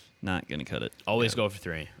 not going to cut it. Always go for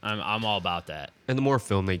 3. I'm all about that. And the more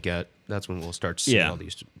film they get, that's when we'll start seeing Yeah. all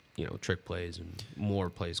these, trick plays and more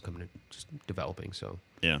plays coming in, just developing. So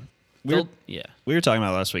Yeah. Yeah. We were talking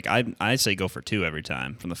about last week. I say go for 2 every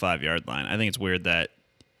time from the 5-yard line. I think it's weird that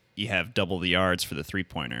you have double the yards for the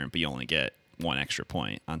 3-pointer, but you only get 1 extra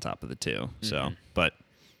point on top of the 2. So, but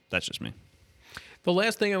that's just me. The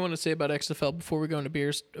last thing I want to say about XFL before we go into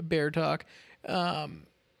bear talk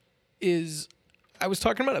is I was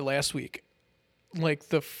talking about it last week. Like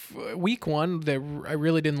the week 1 that I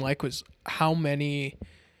really didn't like was how many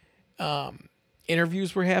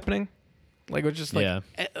interviews were happening. Like it was just like, Yeah.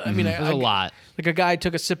 I mean, There's a lot. Like a guy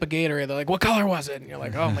took a sip of Gatorade. They're like, "What color was it?" And you're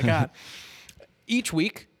like, "Oh my god!" Each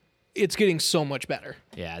week, it's getting so much better.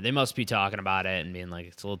 Yeah, they must be talking about it and being like,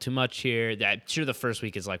 it's a little too much here. I'm sure the first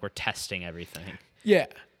week is like, we're testing everything. Yeah,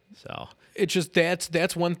 So, it's just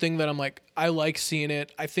that's one thing that I'm like, I like seeing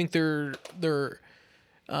it. I think they're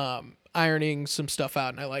ironing some stuff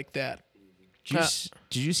out, and I like that.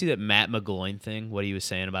 did you see that Matt McGloin thing, what he was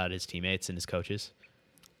saying about his teammates and his coaches?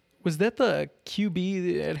 Was that the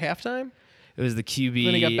QB at halftime? It was the QB.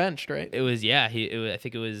 Then he got benched, right? It was, yeah. I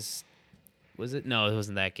think it was it? No, it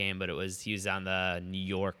wasn't that game, but he was on the New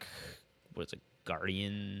York, what is it,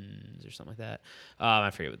 Guardians or something like that. I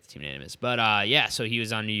forget what the team name is. But, yeah, so he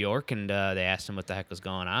was on New York, and they asked him what the heck was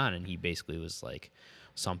going on, and he basically was like,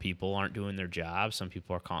 some people aren't doing their job. Some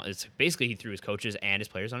people are calling. It's basically he threw his coaches and his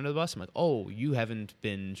players under the bus. I'm like, oh, you haven't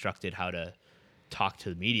been instructed how to talk to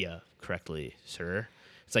the media correctly, sir.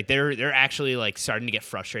 It's like they're actually like starting to get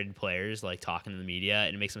frustrated players like talking to the media,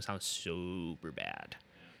 and it makes them sound super bad.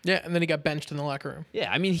 Yeah, and then he got benched in the locker room.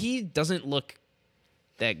 Yeah, I mean he doesn't look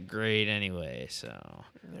that great anyway. So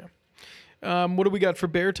What do we got for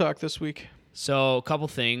bear talk this week? So a couple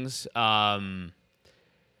things.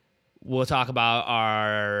 We'll talk about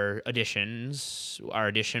our additions. Our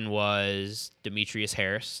addition was Demetrius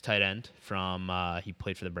Harris, tight end from he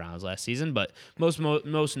played for the Browns last season, but most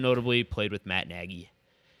notably played with Matt Nagy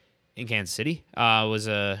in Kansas City. He was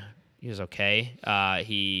okay.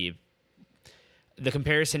 The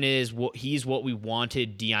comparison is he's what we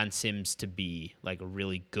wanted Deion Sims to be, like a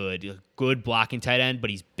really good blocking tight end, but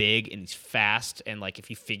he's big and he's fast, and like if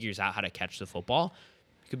he figures out how to catch the football,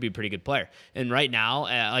 could be a pretty good player. And right now,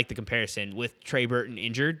 I like the comparison with Trey Burton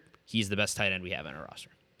injured, he's the best tight end we have in our roster.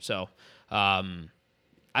 So I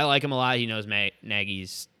like him a lot. He knows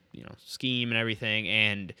Nagy's scheme and everything,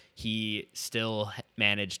 and he still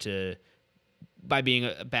managed to, by being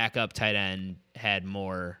a backup tight end, had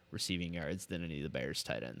more receiving yards than any of the Bears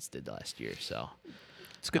tight ends did last year. So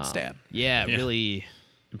It's a good stat. Yeah, really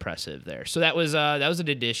impressive there. So that was an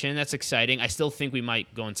addition. That's exciting. I still think we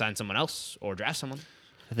might go and sign someone else or draft someone.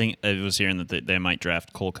 I think I was hearing that they might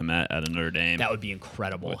draft Cole Kmet out of Notre Dame. That would be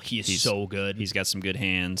incredible. He's so good. He's got some good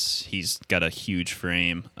hands. He's got a huge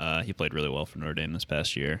frame. He played really well for Notre Dame this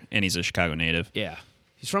past year, and he's a Chicago native. Yeah.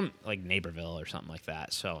 He's from like Naperville or something like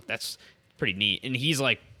that. So that's pretty neat. And he's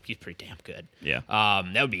pretty damn good. Yeah.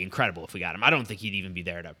 That would be incredible if we got him. I don't think he'd even be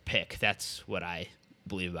there to pick. That's what I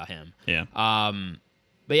believe about him. Yeah.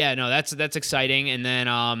 But yeah, no, that's exciting. And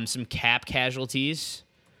then some cap casualties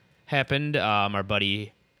happened. Our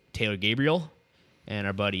buddy Taylor Gabriel and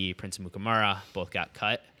our buddy Prince Mukamara both got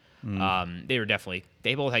cut.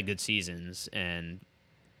 They both had good seasons and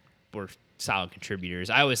were solid contributors.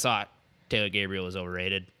 I always thought Taylor Gabriel was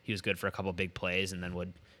overrated. He was good for a couple big plays and then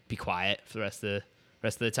would be quiet for the rest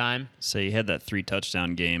of the time. So he had that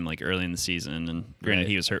 3-touchdown game like early in the season, and granted Right.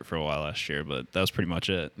 he was hurt for a while last year, but that was pretty much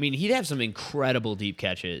it. I mean, he'd have some incredible deep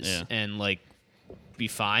catches Yeah. and like be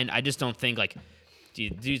fine. I just don't think like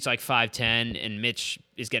dude's like 5'10", and Mitch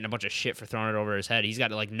is getting a bunch of shit for throwing it over his head. He's got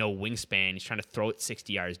like no wingspan. He's trying to throw it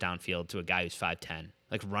 60 yards downfield to a guy who's 5'10",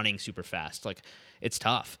 like running super fast. Like it's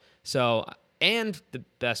tough. So, and the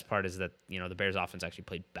best part is that the Bears offense actually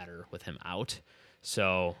played better with him out.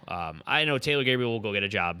 So I know Taylor Gabriel will go get a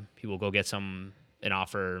job. He will go get an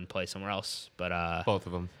offer and play somewhere else. But Both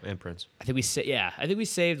of them and Prince. I think we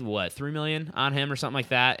saved what, $3 million on him or something like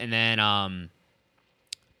that. And then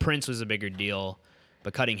Prince was a bigger deal,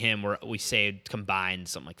 but cutting him, we saved combined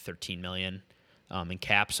something like $13 million in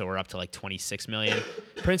cap, so we're up to like $26 million.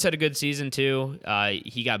 Prince had a good season too.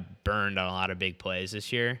 He got burned on a lot of big plays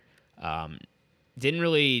this year. Didn't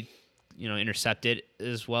really, intercept it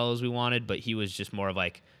as well as we wanted, but he was just more of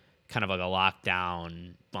like kind of like a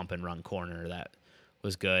lockdown bump and run corner that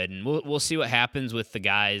was good. And we'll see what happens with the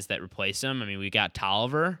guys that replace him. I mean, we got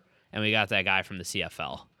Tolliver and we got that guy from the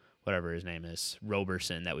CFL, whatever his name is,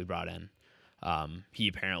 Roberson, that we brought in. He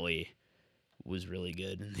apparently was really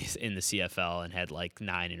good in the CFL and had like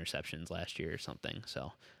 9 interceptions last year or something.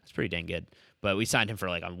 So it's pretty dang good. But we signed him for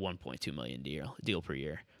like a $1.2 million deal per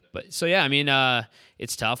year. But so yeah, I mean,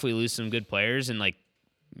 it's tough. We lose some good players, and like,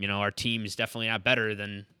 our team is definitely not better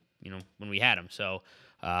than when we had them. So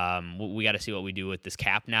we got to see what we do with this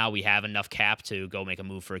cap now. We have enough cap to go make a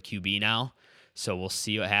move for a QB now. So we'll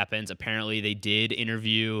see what happens. Apparently, they did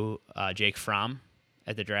interview Jake Fromm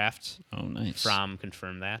at the draft. Oh, nice. Fromm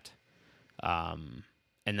confirmed that. And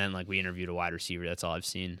then we interviewed a wide receiver. That's all I've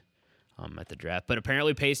seen at the draft. But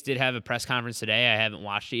apparently Pace did have a press conference today. I haven't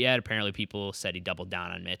watched it yet. Apparently people said he doubled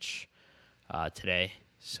down on Mitch today.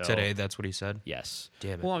 So Today, that's what he said? yes.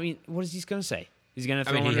 Damn it. Well, I mean, what is he going to say? He's going to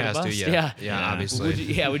throw I mean, under he the has to, bus? yeah. Yeah,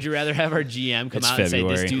 obviously. Would you rather have our GM come It's out and say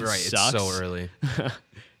this February. dude Right, sucks? it's so early.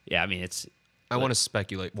 Yeah, I mean, it's I want to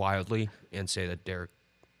speculate wildly and say that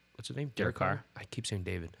what's his name? Derek Carr. I keep saying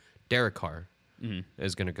David. Derek Carr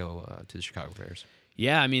is going to go to the Chicago Bears.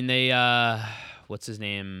 yeah. I mean, they what's his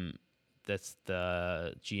name? That's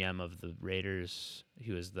the GM of the Raiders.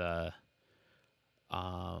 He was the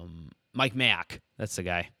Mike Mack. That's the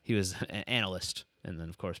guy. He was an analyst, and then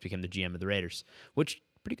of course became the GM of the Raiders, which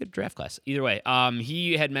pretty good draft class. Either way,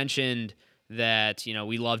 he had mentioned that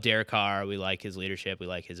we love Derek Carr, we like his leadership, we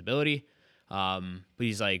like his ability. But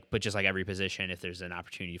he's like, but just like every position, if there's an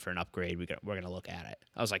opportunity for an upgrade, we're gonna look at it.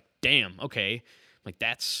 I was like, damn, okay, like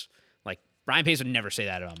that's like Ryan Pace would never say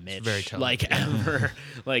that about Mitch, very telling. like ever.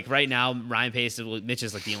 Like right now, Ryan Pace, Mitch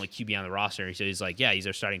is like the only QB on the roster. So he's like, yeah, he's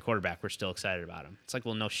our starting quarterback. We're still excited about him. It's like,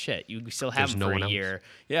 well, no shit, you still have There's him no for one a else. year,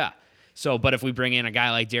 yeah. So, but if we bring in a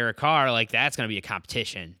guy like Derek Carr, like that's gonna be a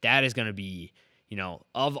competition. That is gonna be.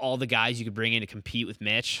 Of all the guys you could bring in to compete with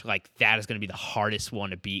Mitch, like that is going to be the hardest one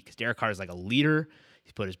to beat because Derek Carr is like a leader.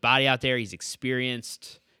 He's put his body out there. He's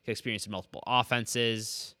experienced. He's experienced in multiple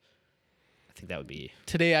offenses. I think that would be.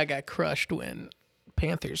 Today I got crushed when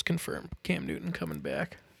Panthers confirmed Cam Newton coming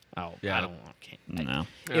back. Oh, Yeah. I don't want Cam. No.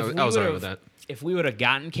 I was all right with that. If we would have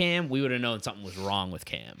gotten Cam, we would have known something was wrong with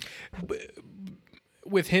Cam.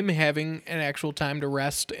 With him having an actual time to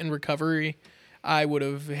rest and recovery, I would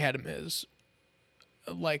have had him as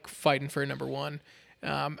like fighting for a number one.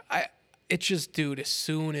 It's just, dude, as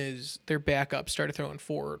soon as their backup started throwing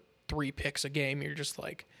 4-3 picks a game, you're just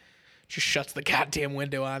like, just shuts the goddamn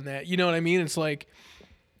window on that. You know what I mean? It's like,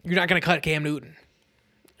 you're not going to cut Cam Newton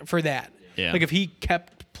for that. Yeah. Like if he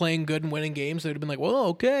kept playing good and winning games, they'd have been like, well,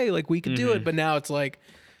 okay, like we could do it. But now it's like,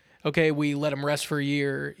 okay, we let him rest for a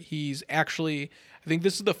year. He's actually, I think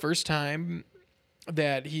this is the first time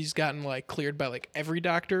that he's gotten like cleared by like every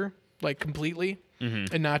doctor, like completely,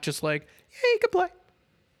 and not just like, yeah, he can play.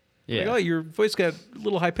 Yeah. Like, oh, your voice got a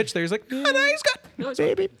little high pitched there. He's like, no, he's good,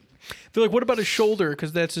 baby. They're like, what about his shoulder?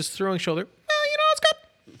 Because that's his throwing shoulder. It's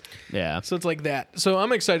good. Yeah. So it's like that. So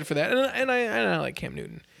I'm excited for that, and I like Cam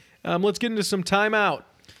Newton. Let's get into some timeout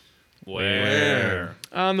Where?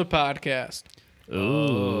 on the podcast.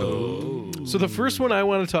 Ooh. So the first one I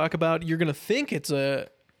want to talk about, you're gonna think it's a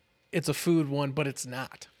food one, but it's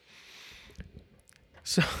not.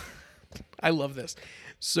 So I love this.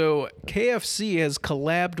 So KFC has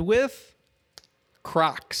collabed with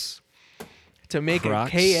Crocs to make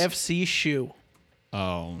Crocs? a KFC shoe.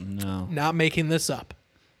 Oh no. Not making this up.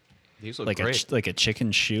 These look Like great. like a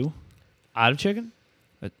chicken shoe? Out of chicken?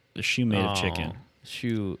 A shoe made of chicken.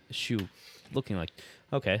 Shoe looking like.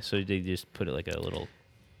 Okay, so they just put it like a little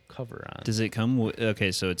cover on. Does it come with,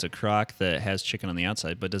 okay, so it's a crock that has chicken on the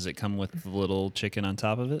outside, but does it come with the little chicken on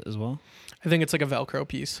top of it as well? I think it's like a Velcro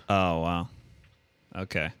piece. Oh, wow.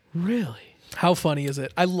 Okay. Really? How funny is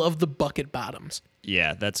it? I love the bucket bottoms.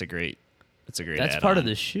 Yeah, that's a great That's add-on. part of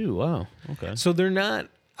the shoe. Wow. Okay. So they're not.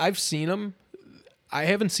 I've seen them. I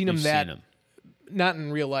haven't seen them You've that. seen 'em. Not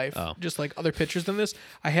in real life. Oh. Just like other pictures than this.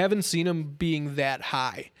 I haven't seen them being that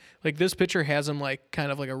high. Like this picture has them like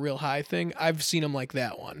kind of like a real high thing. I've seen them like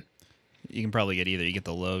that one. You can probably get either. You get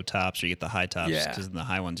the low tops or you get the high tops. Yeah. Because in the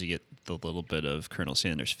high ones, you get the little bit of Colonel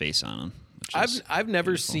Sanders' face on them. Which I've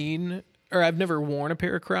never beautiful. seen or I've never worn a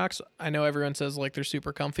pair of Crocs. I know everyone says like they're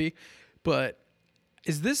super comfy, but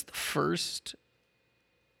is this the first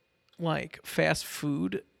like fast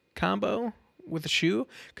food combo with a shoe?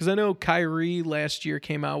 Because I know Kyrie last year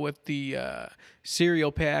came out with the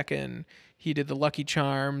cereal pack, and he did the Lucky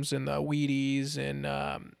Charms and the Wheaties, and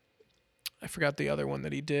I forgot the other one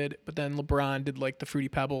that he did. But then LeBron did like the Fruity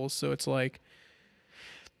Pebbles. So it's like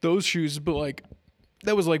those shoes, but like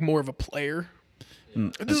that was like more of a player.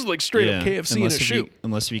 This is like straight up KFC in a shoe.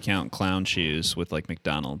 Unless if you count clown shoes with like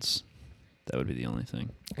McDonald's, that would be the only thing.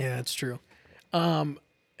 Yeah, that's true.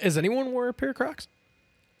 Has anyone wore a pair of Crocs?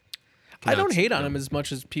 I don't hate on them as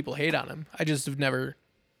much as people hate on them. I just have never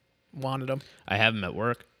wanted them. I have them at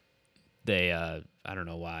work. They, I don't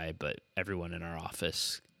know why, but everyone in our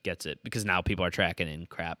office gets it because now people are tracking in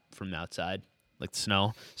crap from the outside, like the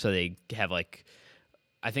snow. So they have like,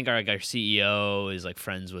 I think our CEO is like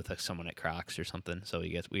friends with like someone at Crocs or something. So we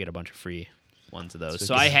get a bunch of free ones of those.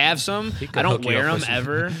 So I have some. I don't wear them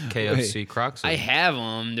ever. KFC Crocs. I have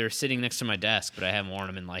them. They're sitting next to my desk, but I haven't worn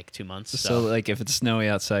them in like 2 months. So like if it's snowy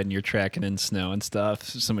outside and you're tracking in snow and stuff,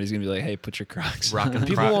 somebody's gonna be like, "Hey, put your Crocs on." Rocking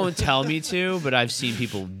People won't tell me to, but I've seen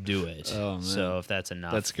people do it. Oh, man. So if that's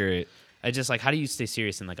enough, That's great. I just like, how do you stay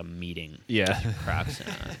serious in like a meeting? Yeah, Crocs.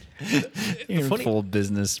 you're funny- full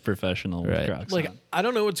business professional with Right. Crocs. Like on. I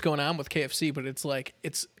don't know what's going on with KFC, but it's like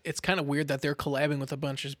it's kind of weird that they're collabing with a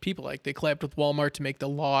bunch of people. Like they collabed with Walmart to make the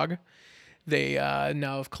log. They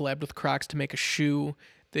now have collabed with Crocs to make a shoe.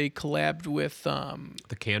 They collabed with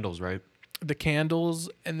The candles, right? the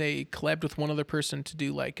candles, and they collabed with one other person to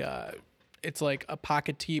do like it's like a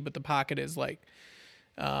pocket tee, but the pocket is like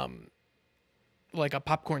a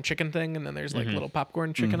popcorn chicken thing, and then there's like little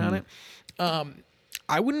popcorn chicken on it.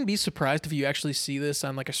 I wouldn't be surprised if you actually see this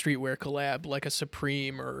on like a streetwear collab, like a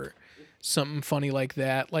Supreme or something funny like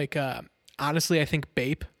that. Like honestly, I think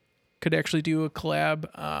Bape could actually do a collab.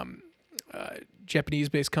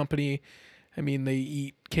 Japanese-based company. I mean, they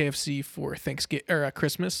eat KFC for Thanksgiving or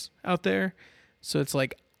Christmas out there, so it's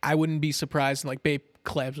like I wouldn't be surprised. Like Bape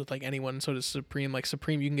collabs with like anyone. So does Supreme. Like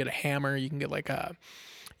Supreme, you can get a hammer. You can get like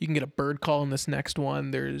you can get a bird call in this next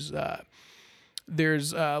one. There's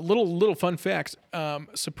little fun facts.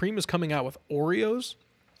 Supreme is coming out with Oreos.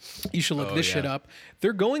 You should look this shit up.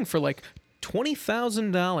 They're going for like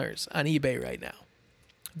 $20,000 on eBay right now.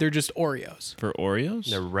 They're just Oreos. For Oreos,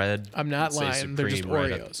 They're red. I'm not It says lying. They're just Supreme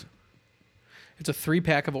right up- Oreos. It's a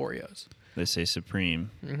 3-pack of Oreos. they say Supreme,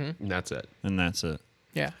 And that's it. and that's it.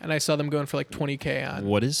 Yeah, and I saw them going for like $20K on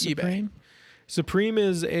What is eBay. Supreme? Supreme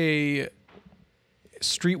is a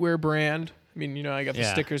streetwear brand. I mean, you know, I got the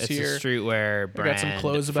stickers it's here. a streetwear brand. got some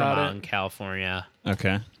clothes from about out it. in California.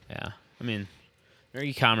 Okay, Yeah, I mean, they're an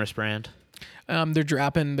e-commerce brand. They're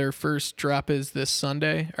dropping their first drop is this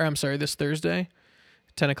Sunday, or I'm sorry, this Thursday,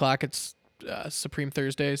 10 o'clock. It's Supreme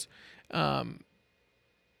Thursdays.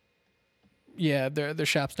 Yeah, their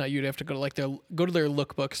shop's not. You'd have to go to like their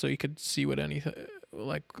lookbook so you could see what anything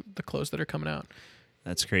like the clothes that are coming out.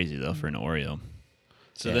 that's crazy though for an Oreo.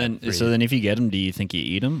 So Yeah, then, pretty- so then, if you get them, do you think you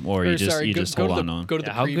eat them, or you just go hold to on the, to 'em? Go to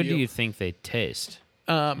the How good do preview. you think they taste?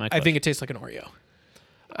 I think it tastes like an Oreo.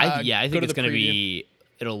 I go think to it's the gonna preview. be.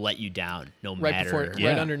 It'll let you down no Right matter. before, Yeah.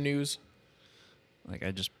 right under news. Like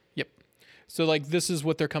I just Yep. So like this is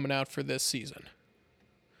what they're coming out for this season.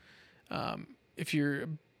 If you're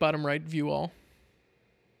bottom right, view all.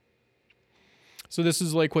 So this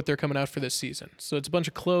is like what they're coming out for this season. So it's a bunch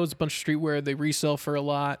of clothes, a bunch of streetwear. They resell for a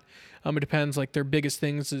lot. It depends. Like their biggest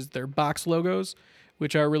things is their box logos,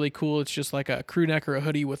 which are really cool. It's just like a crew neck or a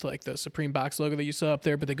hoodie with like the Supreme box logo that you saw up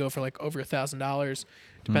there, but they go for like over $1,000.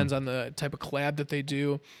 Depends on the type of collab that they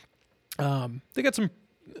do. They got some,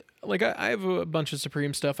 like I have a bunch of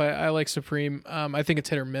Supreme stuff. I like Supreme. I think it's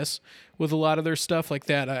hit or miss with a lot of their stuff like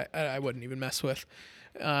that. I wouldn't even mess with.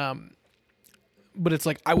 But it's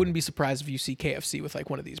like I wouldn't be surprised if you see KFC with like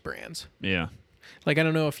one of these brands. yeah. Like I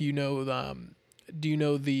don't know if you know do you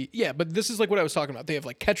know but this is like what I was talking about. They have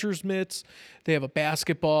like catcher's mitts, they have a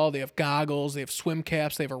basketball, they have goggles, they have swim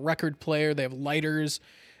caps, they have a record player, they have lighters.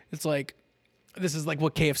 It's like this is like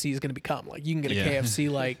what KFC is going to become. Like you can get a Yeah.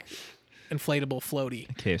 KFC like inflatable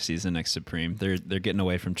floaty. KFC's the next Supreme. They're getting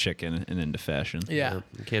away from chicken and into fashion. Yeah.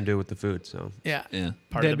 You can't do it with the food, so. Yeah. Yeah.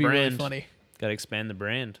 Part That'd of the be brand. really funny. Got to expand the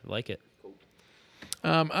brand. I like it.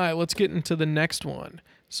 All right, let's get into the next one.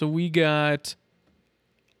 So we got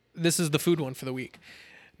this is the food one for the week.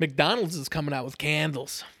 McDonald's is coming out with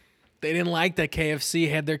candles. They didn't like that KFC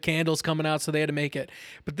had their candles coming out, so they had to make it.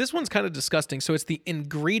 But this one's kind of disgusting. So it's the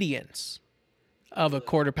ingredients of a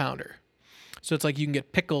quarter pounder. So it's like you can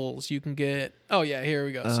get pickles, you can get here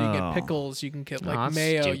we go. So you can Oh. get pickles, you can get like that's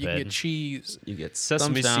mayo, you can stupid. get cheese, You get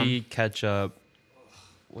sesame Thumbs down. seed, ketchup.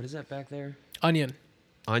 What is that back there? onion.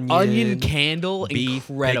 Onion, Onion candle, beef,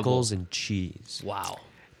 incredible. pickles, and cheese. Wow.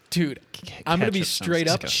 Dude, I'm gonna be Ketchup sounds straight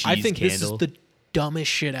up. disgusting. I Cheese think this is candle. the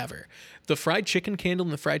dumbest shit ever. The fried chicken candle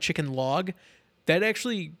and the fried chicken log, that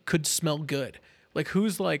actually could smell good. Like,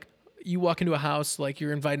 who's like, you walk into a house, like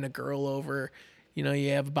you're inviting a girl over, you know,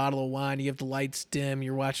 you have a bottle of wine, you have the lights dim,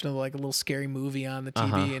 you're watching like a little scary movie on the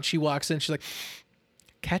TV, and she walks in, she's like,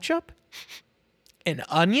 ketchup, an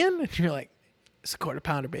onion, and you're like, it's a quarter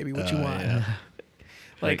pounder, baby. What you want? yeah.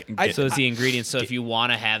 Like, So it's the ingredients. So if you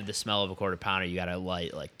want to have the smell of a quarter pounder, you got to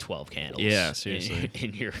light like 12 candles. Yeah, seriously.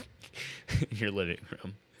 In your in your living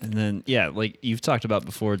room. And then like you've talked about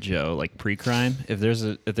before, Joe, like pre-crime. If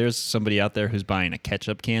there's somebody out there who's buying a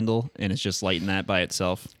ketchup candle and is just lighting that by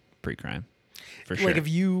itself, pre-crime. For sure. Like if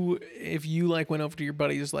you like went over to your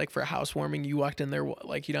buddies like for a housewarming, you walked in there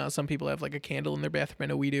like, you know how some people have like a candle in their bathroom. I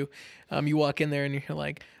know we do. You walk in there and you're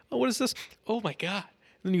like, oh, what is this? Oh my god!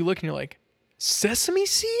 And then you look and you're like, sesame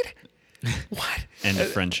seed? What? End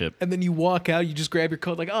of friendship. And then you walk out. You just grab your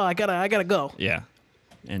coat like, oh, I gotta go. Yeah.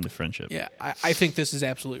 End of friendship. Yeah, I think this is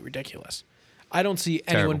absolutely ridiculous. I don't see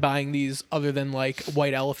anyone Terrible. buying these other than like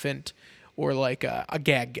White Elephant or like a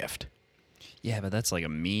gag gift. Yeah, but that's like a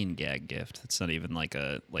mean gag gift. It's not even like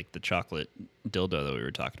the chocolate dildo that we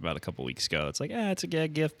were talking about a couple weeks ago. It's like, it's a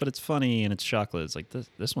gag gift, but it's funny and it's chocolate. It's like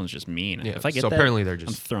this one's just mean. Yeah, If I get so that, apparently they're I'm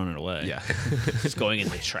just- throwing it away. Yeah. It's going in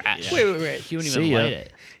the trash. Wait. You don't See even ya. light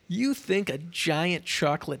it. You think a giant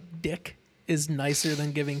chocolate dick is nicer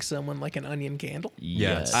than giving someone like an onion candle?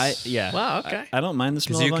 Yes. Wow, okay. I don't mind the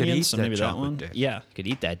smell you of could onions, eat so that maybe that chocolate one. dick. Yeah, You could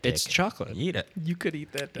eat that dick. it's chocolate. Eat it. You could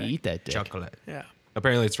eat that dick. Eat that dick. Chocolate. Yeah.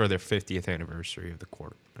 Apparently, it's for their 50th anniversary of the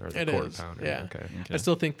quarter It quarter is. pounder. Yeah. Okay. I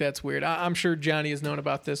still think that's weird. I'm sure Johnny has known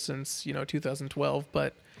about this since 2012,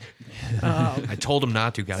 but I told him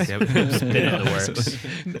not to. Goddamn. Been in the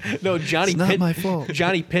works. no, Johnny. It's not my fault.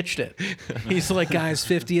 Johnny pitched it. He's like, guys,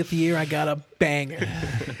 50th year, I got a banger.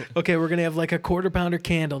 Okay, we're gonna have like a quarter pounder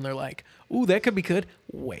candle, and they're like, ooh, that could be good.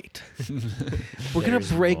 Wait, we're gonna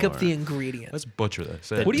There's break up more. the ingredients. Let's butcher this.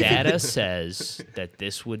 The What do you think data says that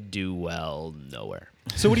this would do well nowhere.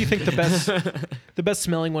 So, what do you think the best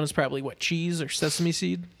smelling one is? Probably what, cheese or sesame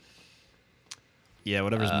seed? Yeah,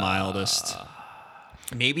 whatever's mildest.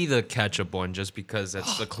 Maybe the ketchup one, just because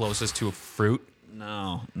that's the closest to a fruit.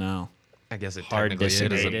 No. I guess it Hard technically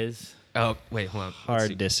disagree. is. It is. Oh, wait, hold on. Let's Hard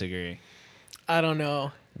see. disagree. I don't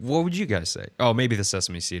know. What would you guys say? Oh, maybe the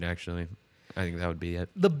sesame seed, actually. I think that would be it.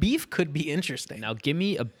 The beef could be interesting. Now give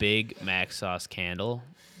me a big Mac sauce candle.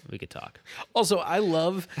 We could talk. Also, I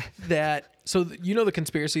love that. So, you know the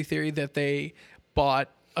conspiracy theory that they bought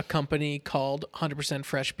a company called 100%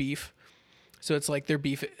 Fresh Beef. So it's like their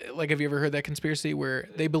beef. Like, have you ever heard that conspiracy where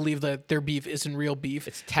they believe that their beef isn't real beef?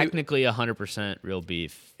 It's technically 100% real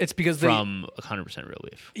beef It's because from 100% real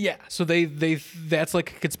beef. yeah. So they that's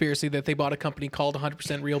like a conspiracy that they bought a company called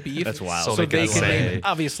 100% Real Beef. That's wild. So, So they they can can name say- it.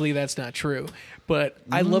 Obviously, that's not true. But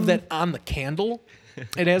I love that on the candle,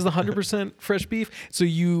 it has the 100% fresh beef. So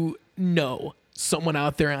someone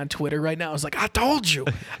out there on Twitter right now is like, I told you,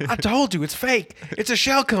 it's fake. It's a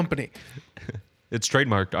shell company. It's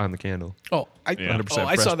trademarked on the candle. Oh, I 100%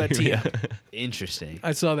 I saw fresh that beef. TM. Interesting.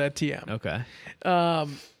 I saw that TM. Okay.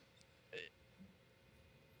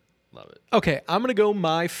 Love it. Okay, I'm gonna go.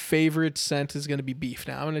 My favorite scent is gonna be beef.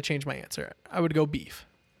 Now I'm gonna change my answer. I would go beef.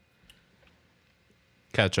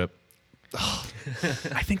 Ketchup.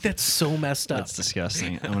 I think that's so messed up. That's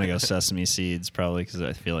disgusting. I'm gonna go sesame seeds probably because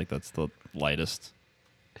I feel like that's the lightest.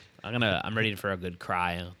 I'm ready for a good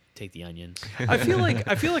cry. I'll take the onions. I feel like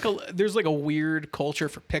there's like a weird culture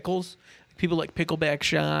for pickles. People like pickleback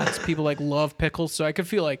shots. People like love pickles. So I could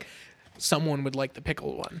feel like someone would like the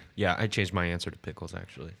pickle one. Yeah, I changed my answer to pickles,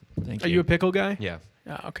 actually. Thank Are you a pickle guy? Yeah.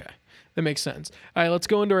 Oh, okay. That makes sense. All right, let's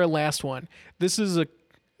go into our last one. This is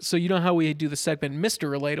so you know how we do the segment Mr.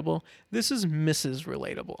 Relatable? This is Mrs.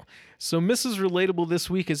 Relatable. So Mrs. Relatable this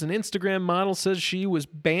week is an Instagram model says she was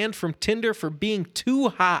banned from Tinder for being too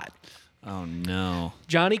hot. Oh no.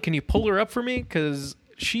 Johnny, can you pull her up for me? Because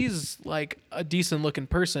she's like a decent looking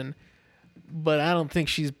person, but I don't think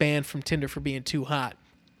she's banned from Tinder for being too hot.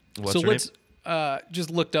 What's So her let's name? just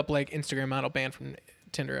looked up like Instagram model banned from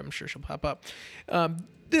Tinder. I'm sure she'll pop up.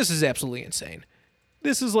 This is absolutely insane.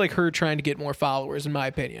 This is like her trying to get more followers, in my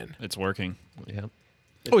opinion. It's working. Yeah.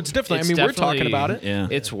 Oh, it's definitely. It's I mean, we're talking definitely- about it. Yeah.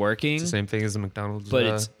 It's working. It's the same thing as the McDonald's But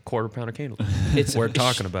it's- quarter pounder candle. It's We're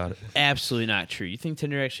talking about it. absolutely not true. You think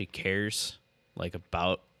Tinder actually cares like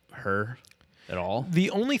about her at all? The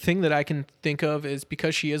only thing that I can think of is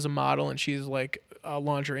because she is a model and she's like a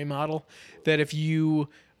lingerie model, that if you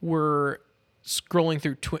were scrolling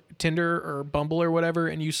through Tinder or Bumble or whatever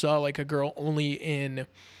and you saw like a girl only in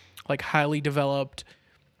like highly developed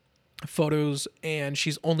photos and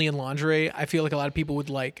she's only in lingerie, I feel like a lot of people would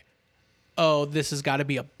like, oh, this has got to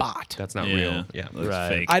be a bot. That's not real. Yeah. That's Right.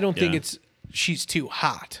 fake. I don't think Yeah. she's too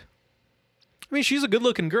hot. I mean, she's a good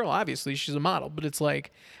looking girl, obviously. She's a model, but it's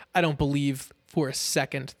like, I don't believe for a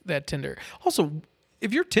second that Tinder. Also,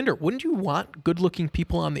 if you're Tinder, wouldn't you want good looking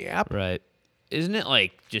people on the app? Right. Isn't it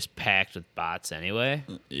like just packed with bots anyway?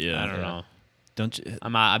 Yeah. I don't know. Don't you?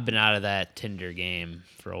 I've been out of that Tinder game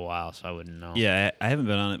for a while, so I wouldn't know. Yeah, I haven't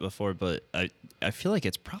been on it before, but I feel like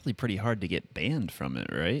it's probably pretty hard to get banned from it,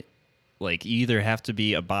 right? Like you either have to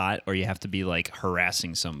be a bot or you have to be like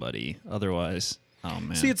harassing somebody. Otherwise, oh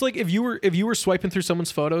man. See, it's like if you were swiping through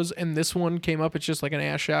someone's photos and this one came up, it's just like an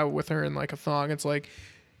ass shot with her in like a thong. It's like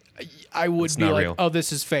I would It's be not like, real. oh,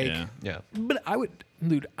 this is fake. Yeah. Yeah. But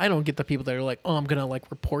dude, I don't get the people that are like, oh, I'm gonna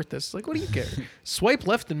like report this. Like, what do you care? Swipe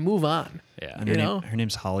left and move on. Yeah. And you her, know? her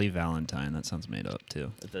name's Holly Valentine. That sounds made up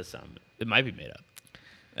too. It does sound. It might be made up.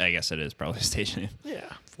 I guess it is probably a stage name. Yeah,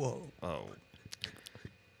 Whoa. Oh.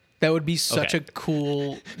 that would be such Okay. a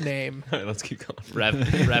cool name. All right, let's keep going. Wrap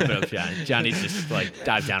it up, Johnny. Johnny just like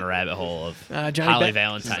dived down a rabbit hole of Johnny Holly Bet-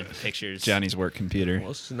 Valentine pictures. Johnny's work computer.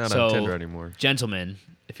 Well, she's not So, on Tinder anymore. Gentlemen,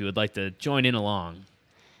 if you would like to join in along,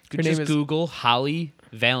 Her name just is- Google Holly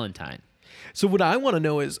Valentine. So what I want to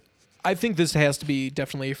know is, I think this has to be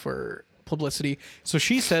definitely for publicity. So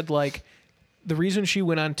she said like, the reason she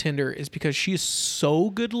went on Tinder is because she is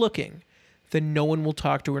so good looking that no one will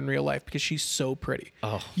talk to her in real life because she's so pretty.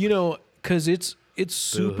 Oh. You know, because it's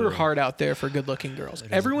super hard out there for good looking girls.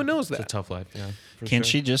 Everyone knows It's a that. tough life. Yeah. for Can't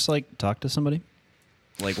sure. she just like talk to somebody?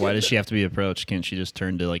 Like, why does she have to be approached? Can't she just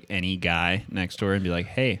turn to like any guy next door and be like,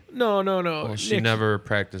 "Hey, No. Well, she Nick, never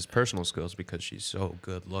practiced personal skills because she's so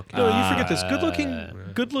good looking. No, you forget this.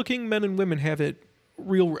 Good looking men and women have it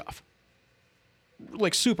real rough.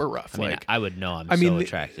 Like super rough. I mean, like I would know I'm I mean, so the-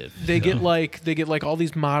 attractive. they get like all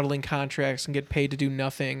these modeling contracts and get paid to do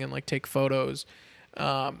nothing and like take photos.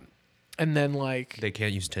 And then like They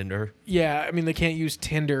can't use Tinder. yeah, I mean they can't use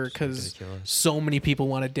Tinder because ridiculous. so many people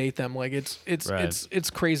want to date them. Like it's Right. it's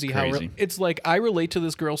crazy, how Crazy. it's like I relate to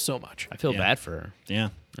this girl so much, I feel Yeah. bad for her. yeah,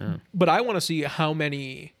 but I want to see how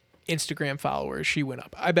many Instagram followers she went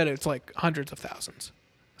up. I bet it's like hundreds of thousands.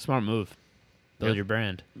 Smart move. Build Yeah. your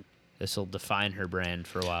brand. This will define her brand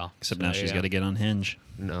for a while. except So, now she's yeah. got to get on Hinge."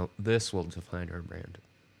 No, this will define her brand.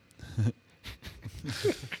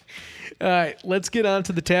 All right, let's get on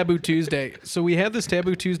to the Taboo Tuesday. So we had this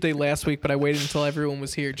Taboo Tuesday last week, but I waited until everyone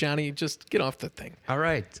was here. Johnny, just get off the thing. All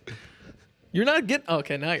right. You're not getting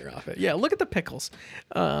okay. Now you're off it. Yeah, look at the pickles.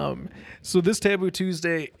 So this Taboo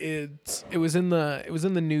Tuesday, it was in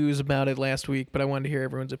the news about it last week, but I wanted to hear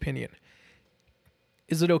everyone's opinion.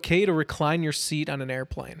 Is it okay to recline your seat on an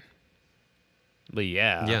airplane? But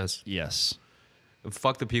yeah. Yes. Yes.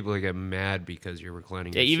 Fuck the people that get mad because you're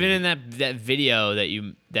reclining. Yeah, your even seat. in that video that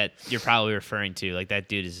you're probably referring to, like that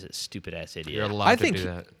dude is a stupid ass idiot. You're allowed I to think do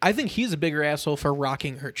that. I think he's a bigger asshole for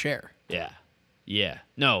rocking her chair. Yeah. Yeah.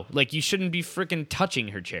 No, like you shouldn't be freaking touching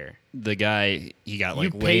her chair. The guy he got like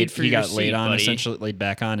You paid laid for he your got laid seat, on buddy. essentially laid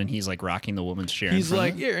back on, and he's like rocking the woman's chair. in He's front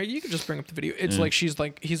like, of yeah, you can just bring up the video. It's like he's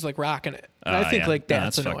like rocking it. And I Oh, think yeah. like No,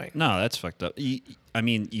 that's fucked- annoying. No, that's fucked up. I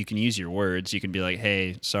mean, you can use your words. You can be like,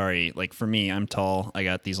 "Hey, sorry." Like for me, I'm tall. I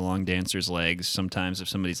got these long dancer's legs. Sometimes if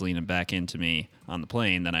somebody's leaning back into me on the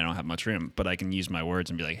plane, then I don't have much room. But I can use my words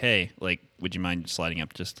and be like, "Hey, like, would you mind sliding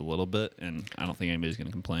up just a little bit?" And I don't think anybody's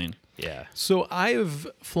gonna complain. Yeah. So I've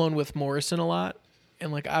flown with Morrison a lot,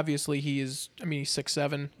 and like obviously he's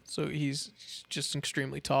 6'7", so he's just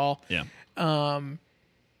extremely tall. Yeah.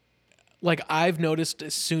 Like I've noticed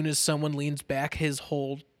as soon as someone leans back, his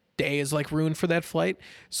whole day is like ruined for that flight.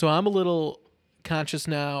 So I'm a little conscious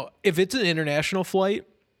now. If it's an international flight,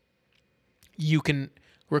 you can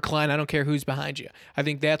recline. I don't care who's behind you. I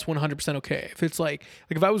think that's 100% okay. If it's like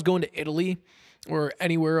if I was going to Italy or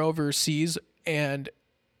anywhere overseas and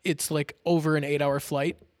it's like over an 8-hour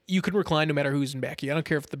flight, you can recline no matter who's in back of you. I don't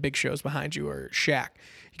care if the Big Show's behind you or Shaq.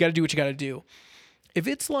 You got to do what you got to do. If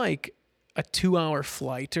it's like a 2-hour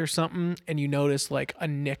flight or something and you notice like a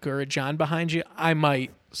Nick or a John behind you, I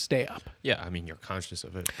might stay up. Yeah, I mean you're conscious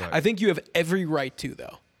of it. But I think you have every right to,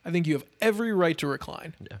 though. I think you have every right to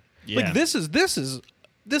recline. yeah. Yeah. Like this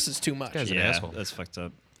is too much. Guy's an yeah, asshole. that's fucked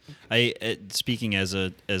up. Speaking as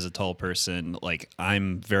a tall person, like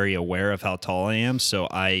I'm very aware of how tall I am, so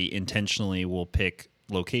I intentionally will pick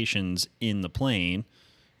locations in the plane,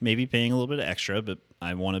 maybe paying a little bit extra, but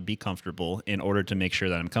I want to be comfortable in order to make sure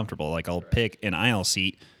that I'm comfortable. Like I'll pick an aisle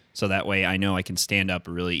seat So that way I know I can stand up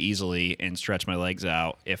really easily and stretch my legs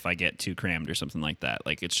out if I get too crammed or something like that.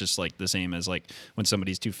 Like it's just like the same as like when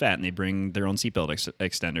somebody's too fat and they bring their own seatbelt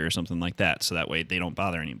extender or something like that. So that way they don't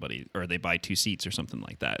bother anybody, or they buy 2 seats or something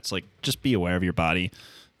like that. It's like just be aware of your body.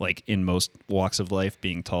 Like in most walks of life,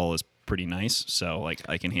 being tall is pretty nice. So like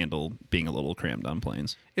I can handle being a little crammed on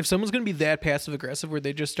planes. If someone's going to be that passive aggressive where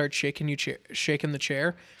they just start shaking the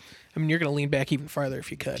chair, I mean, you're going to lean back even farther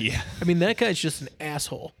if you could. Yeah. I mean, that guy's just an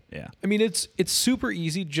asshole. Yeah. I mean, it's super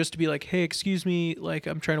easy just to be like, hey, excuse me, like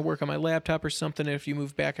I'm trying to work on my laptop or something. And if you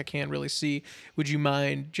move back, I can't really see. Would you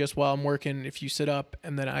mind just while I'm working if you sit up,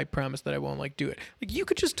 and then I promise that I won't like do it. Like you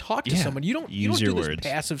could just talk to Yeah. someone. You don't Use do your this words.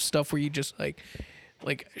 passive stuff where you just I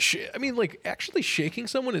mean, like actually shaking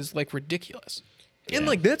someone is like ridiculous. And Yeah.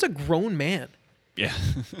 like that's a grown man. Yeah.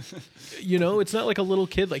 You know, it's not like a little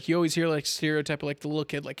kid. Like you always hear like stereotype of like the little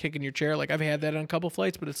kid like kicking your chair. Like I've had that on a couple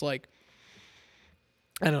flights, but it's like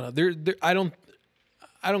I don't know.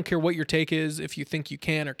 I don't care what your take is if you think you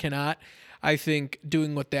can or cannot. I think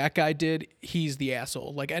doing what that guy did, he's the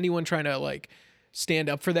asshole. Like anyone trying to like stand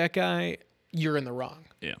up for that guy, you're in the wrong.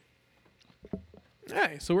 Yeah. All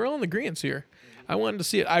right, so we're all in agreement here. I wanted to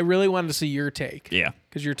see it. I really wanted to see your take. Yeah.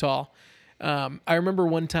 Because you're tall. I remember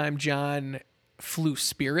one time John flew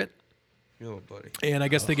Spirit. Oh, buddy. And I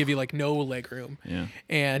guess they give you like no leg room. Yeah.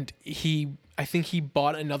 And I think he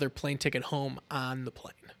bought another plane ticket home on the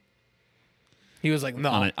plane. He was like,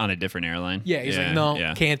 no. On a different airline. Yeah, he's like,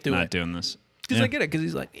 no, can't do Not it. doing this. Because Yeah. I get it. Because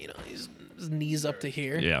he's like, you know, his knees up to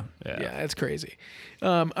here. Yeah. Yeah, that's crazy.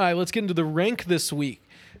 All right, let's get into the rank this week.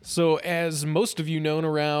 So, as most of you know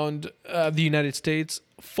around the United States,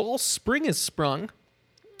 fall spring has sprung.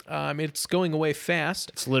 It's going away fast.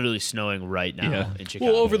 It's literally snowing right now Yeah. in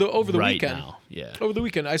Chicago. Well, over the right weekend. now. Yeah. Over the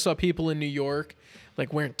weekend, I saw people in New York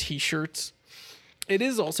like wearing T-shirts. It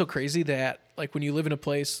is also crazy that like when you live in a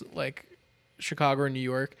place like Chicago or New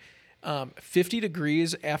York, 50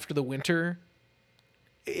 degrees after the winter,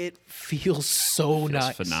 it feels so Feels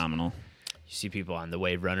nice. phenomenal. You see people on the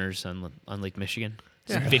wave runners on Lake Michigan.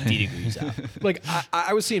 It's 50 degrees out. Like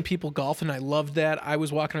I was seeing people golf, and I loved that. I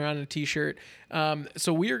was walking around in a T-shirt.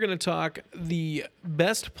 So we are going to talk the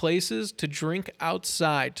best places to drink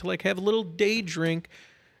outside, to like have a little day drink,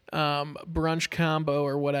 brunch combo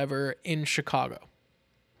or whatever in Chicago.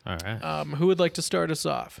 All right. Who would like to start us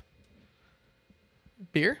off?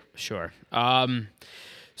 Beer? Sure.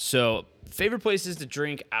 So favorite places to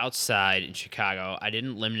drink outside in Chicago. I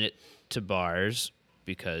didn't limit it to bars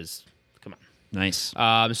because, come Nice.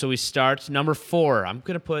 on. So we start number 4. I'm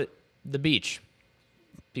gonna put the beach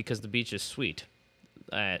because the beach is sweet.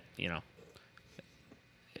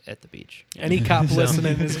 At the beach. Any cop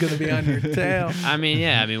listening is going to be on your tail. I mean,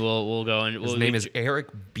 yeah. I mean, we'll go and His name is Eric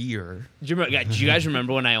Beer. Do you guys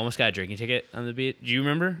remember when I almost got a drinking ticket on the beach? Do you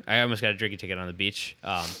remember? I almost got a drinking ticket on the beach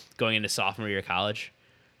going into sophomore year of college.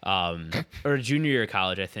 Or junior year of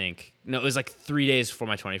college, I think. No, it was like 3 days before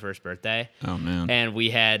my 21st birthday. Oh, man. And we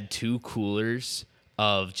had 2 coolers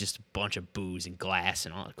of just a bunch of booze and glass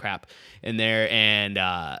and all that crap in there. And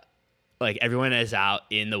like everyone is out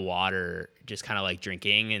in the water just kind of like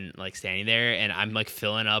drinking and like standing there, and I'm like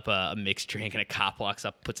filling up a mixed drink, and a cop walks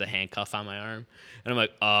up, puts a handcuff on my arm, and I'm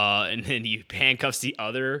like, and then he handcuffs the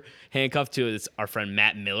other handcuff to it's our friend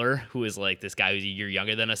Matt Miller, who is like this guy who's a year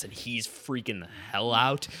younger than us, and he's freaking the hell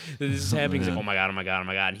out that this is happening. He's like, oh my god,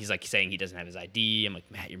 and he's like saying he doesn't have his ID. I'm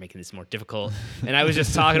like, Matt, you're making this more difficult. And I was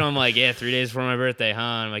just talking to him like, yeah, 3 days before my birthday, huh?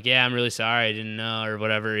 And I'm like, yeah, I'm really sorry, I didn't know, or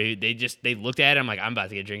whatever. They looked at him like, I'm about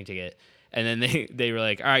to get a drinking ticket. And then they were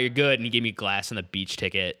like, all right, you're good. And he gave me glass and the beach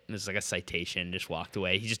ticket. And it was like a citation. Just walked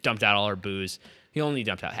away. He just dumped out all our booze. He only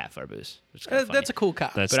dumped out half our booze. Which is kinda funny. That's a cool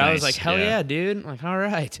cop. That's But I was nice. like, hell yeah, dude. I'm like, all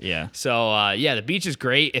right. Yeah. So, the beach is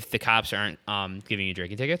great if the cops aren't giving you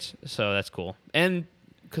drinking tickets. So that's cool. And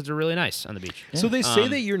because they're really nice on the beach. So they say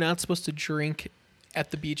that you're not supposed to drink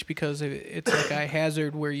at the beach because it's like a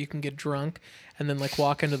hazard where you can get drunk and then like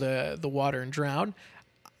walk into the water and drown.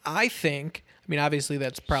 I mean, obviously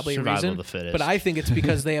that's probably Survival a reason, of the fittest. but I think it's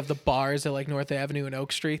because they have the bars at like North Avenue and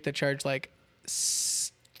Oak Street that charge like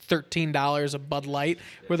 $13 a Bud Light,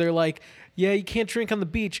 where they're like, yeah, you can't drink on the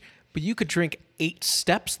beach, but you could drink 8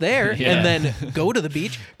 steps there Yeah. and then go to the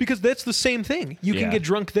beach, because that's the same thing. You can Yeah. get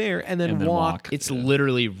drunk there and then, And then walk. walk. It's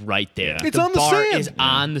literally right there. Yeah. It's on the bar sand. is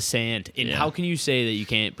on the sand. And Yeah. how can you say that you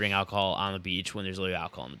can't bring alcohol on the beach when there's literally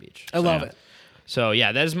alcohol on the beach? I love Yeah. it. So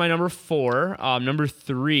yeah, that is my number 4. Number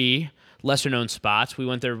 3, lesser known spots. We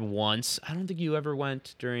went there once. I don't think you ever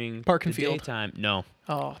went during Park and the Field. daytime. No,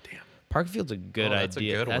 Oh, damn. Park and Field's a good Oh, that's a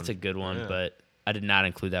idea. good That's one. a good one, Yeah. but I did not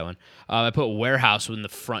include that one. I put warehouse when the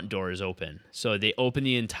front door is open. So they open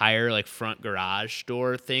the entire like front garage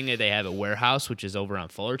door thing that they have at warehouse, which is over on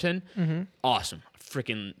Fullerton. Mm-hmm. Awesome.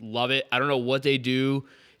 Freaking love it. I don't know what they do.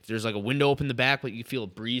 If there's like a window open in the back, but you feel a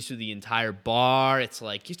breeze through the entire bar. It's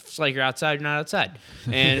like you're outside, you're not outside.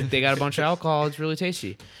 And they got a bunch of alcohol. It's really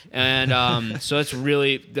tasty. And so it's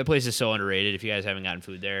really, that place is so underrated. If you guys haven't gotten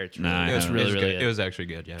food there, it's really, Nah, it's really, really good. It was actually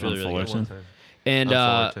good. Yeah, really, really good. Fullerton? And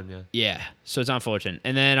On Fullerton, yeah, so it's on Fullerton.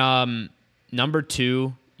 And then number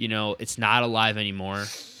 2, you know, it's not alive anymore,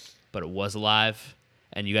 but it was alive.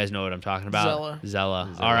 And you guys know what I'm talking about. Zella.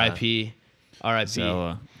 R.I.P. R.I.P.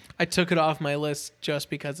 Zella. I took it off my list just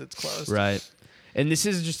because it's closed. Right. And this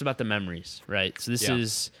is just about the memories, right? So this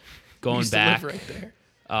is We going used to back. live right there.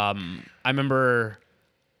 I remember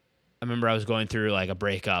I was going through like a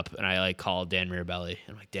breakup, and I like called Dan Mirabelli.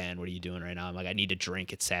 I'm like, Dan, what are you doing right now? I'm like, I need a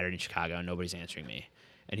drink. It's Saturday in Chicago, and nobody's answering me.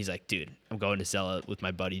 And he's like, dude, I'm going to Zella with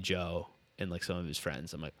my buddy Joe and like some of his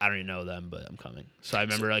friends. I'm like, I don't even know them, but I'm coming. So I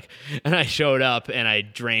remember and I showed up and I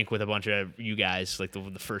drank with a bunch of you guys like the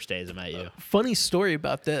first days I met you. Funny story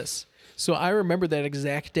about this. So I remember that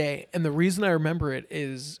exact day, and the reason I remember it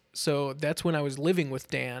is so that's when I was living with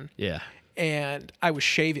Dan, Yeah. and I was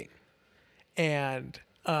shaving, and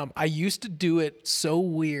I used to do it so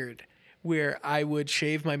weird where I would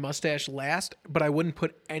shave my mustache last, but I wouldn't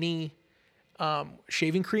put any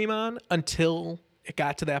shaving cream on until it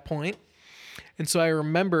got to that point. And so I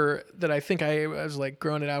remember that I think I was like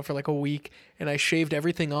growing it out for like a week, and I shaved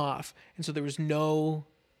everything off, and so there was no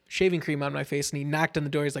shaving cream on my face. And he knocked on the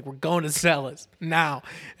door. He's like, "We're going to Zella's now,"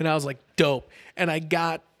 and I was like, "Dope." And I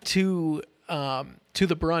got to the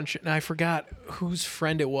brunch, and I forgot whose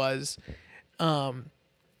friend it was,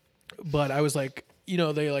 but I was like, you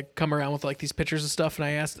know, they like come around with like these pictures and stuff, and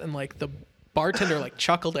I asked, and like the bartender like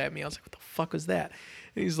chuckled at me. I was like, "What the fuck was that?"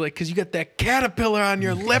 And he's like, "'Cause you got that caterpillar on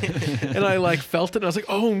your lip." And I like felt it, and I was like,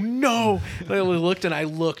 "Oh no." And I looked, and I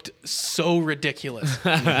looked so ridiculous.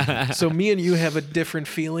 So me and you have a different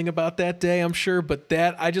feeling about that day, I'm sure, but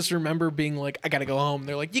that I just remember being like, I gotta go home.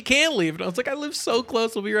 They're like, "You can't leave." And I was like, "I live so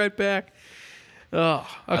close, I'll be right back." Oh,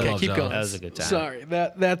 okay, love keep Zella. going. That was a good time. Sorry,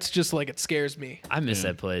 that's just like it scares me. I miss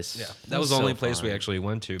that place. Yeah, that was the only so place we fun. actually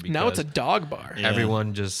went to because Now it's a dog bar. Yeah.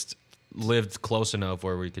 everyone just lived close enough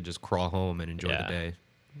where we could just crawl home and enjoy Yeah. the day.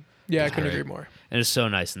 Yeah, I couldn't Right. agree more. And it's so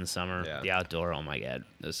nice in the summer. Yeah. The outdoor, oh my God.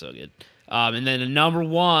 It was so good. And then the number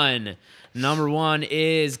one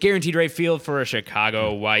is guaranteed rate field for a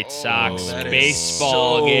Chicago White Sox that is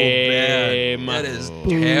baseball so game. bad. That is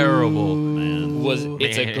terrible.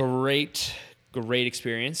 It's a Man. great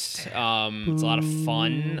experience. It's a lot of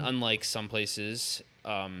fun, unlike some places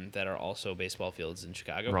that are also baseball fields in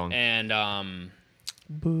Chicago. Wrong. And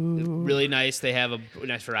really nice. They have a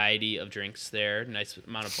nice variety of drinks there, nice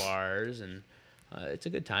amount of bars, and it's a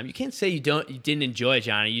good time. You can't say you didn't enjoy it,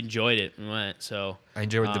 Johnny. You enjoyed it and went. So I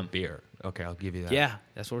enjoyed the beer. Okay, I'll give you that. yeah,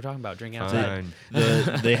 that's what we're talking about. Drinking outside.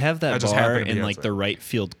 Fine. They have I that just bar happened to be in like outside. the right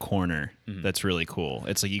field corner. That's really cool.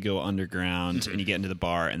 It's like you go underground and you get into the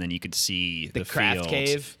bar, and then you could see the craft field.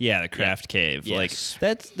 cave? Yeah, the craft cave. Yes.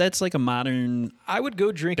 Like that's like a modern. I would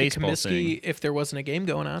go drink at Baseball Comiskey thing. if there wasn't a game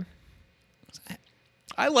going on.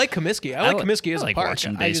 I like Comiskey. I like Comiskey as I like a park.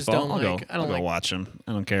 watching I just baseball. don't I'll like. go. I don't I'll like. go watch them.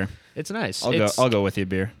 I don't care. It's nice. I'll go with you,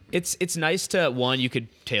 beer. It's nice to, one, you could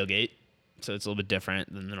tailgate, so it's a little bit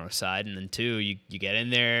different than the north side, and then two, you get in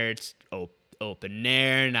there, it's open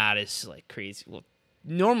air, not as like crazy. Well,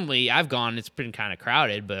 normally I've gone, it's been kind of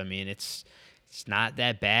crowded, but I mean it's not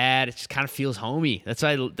that bad. It just kind of feels homey. That's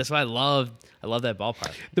why I love that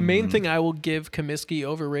ballpark. The main thing I will give Comiskey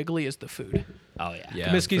over Wrigley is the food. Oh yeah, Yeah,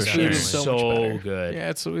 Comiskey's for food sure. is so, So much better. good. Yeah,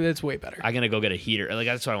 it's way better. I'm gonna go get a heater. Like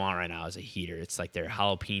that's what I want right now is a heater. It's like their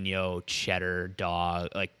jalapeno cheddar dog,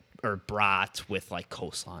 like or brats with like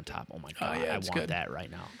coleslaw on top. Oh my god, yeah, I it's want good. that right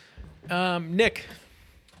now. Nick,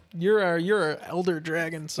 you're our elder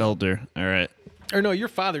dragon. So, Elder. All right. or no, you're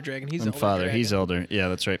father dragon. He's I'm elder father. dragon. He's elder. Yeah,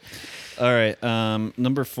 that's right. All right.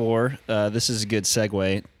 Number 4. This is a good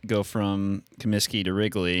segue. Go from Comiskey to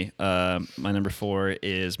Wrigley. My number 4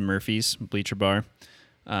 is Murphy's Bleacher Bar.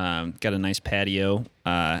 Got a nice patio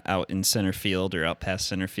out in center field or out past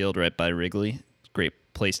center field, right by Wrigley. Great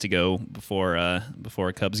place to go before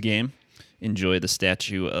a Cubs game. Enjoy the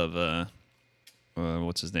statue of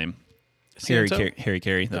what's his name? Santo? Harry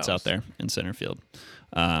Carey. That's Oh, out there in center field.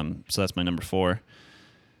 So that's my number 4.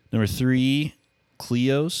 Number 3,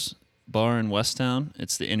 Cleo's bar in Westtown.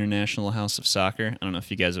 It's the International House of Soccer. I don't know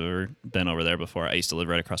if you guys have ever been over there before. I used to live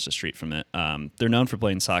right across the street from it. They're known for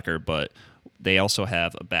playing soccer, but they also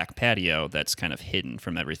have a back patio that's kind of hidden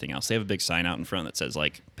from everything else. They have a big sign out in front that says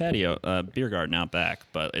like patio, beer garden out back,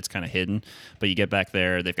 but it's kind of hidden. But you get back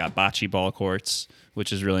there, they've got bocce ball courts,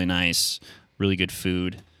 which is really nice, really good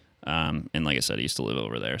food. And like I said, I used to live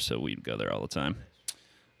over there, so we'd go there all the time.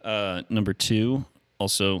 Number 2,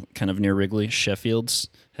 also kind of near Wrigley, Sheffield's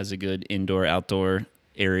has a good indoor-outdoor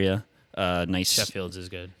area. Nice. Sheffield's is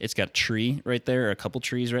good. It's got a tree right there, a couple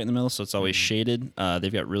trees right in the middle, so it's always shaded.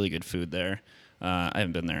 They've got really good food there. I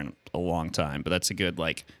haven't been there in a long time, but that's a good,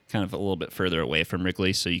 like, kind of a little bit further away from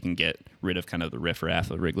Wrigley, so you can get rid of kind of the riffraff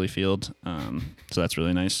of Wrigley Field. So that's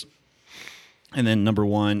really nice. And then number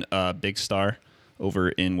 1, Big Star over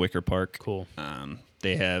in Wicker Park. Cool.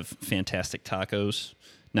 They have fantastic tacos.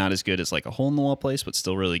 Not as good as like a hole-in-the-wall place, but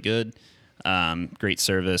still really good. Great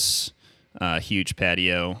service. Huge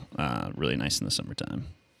patio. Really nice in the summertime.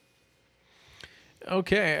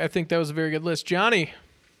 Okay, I think that was a very good list. Johnny.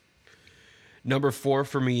 Number 4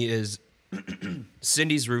 for me is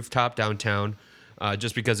Cindy's Rooftop downtown,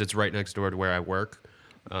 just because it's right next door to where I work.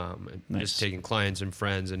 Nice. Just taking clients and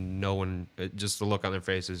friends, and no one, just the look on their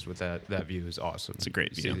faces with that view is awesome. It's a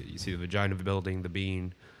great view. You see the Vagina building, the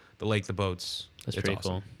Bean, the lake, the boats. That's it's pretty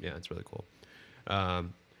awesome. cool. Yeah, it's really cool.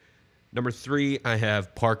 Number 3, I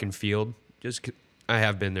have Park and Field. I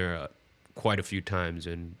have been there quite a few times,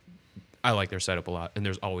 and I like their setup a lot. And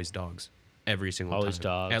there's always dogs every single Always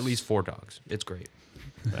time. dogs. At least 4 dogs. It's great.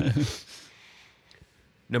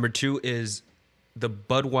 Number 2 is the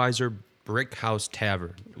Budweiser Brick House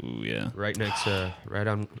Tavern, Ooh, yeah. right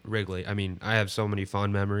on Wrigley. I mean, I have so many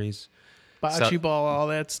fond memories. Bocce ball, all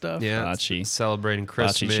that stuff. Yeah, Bocce. celebrating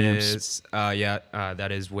Bocce Christmas.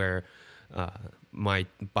 That is where my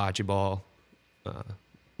bocce ball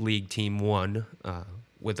league team won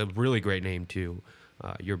with a really great name too.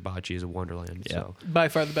 Your bocce is a wonderland. Yeah. So By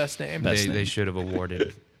far the best name. Best they name. should have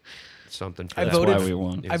awarded something for I that. That's voted why we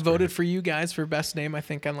won. It I was voted great. for you guys for best name, I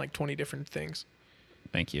think, on like 20 different things.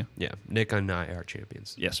 Thank you. Yeah, Nick and I are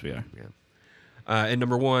champions. Yes, we are. Yeah. And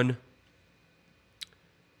number 1,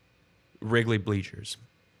 Wrigley Bleachers.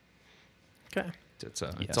 Okay. It's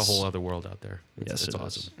a Yes. whole other world out there. Yes, It's it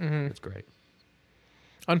awesome. Mhm. It's great.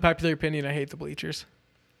 Unpopular opinion, I hate the bleachers.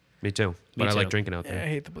 Me too. But I too. like drinking out Yeah, I there.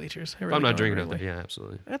 hate the bleachers. I If really I'm not don't, drinking out really. there, yeah,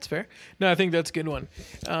 absolutely. That's fair. No, I think that's a good one.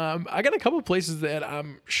 I got a couple places that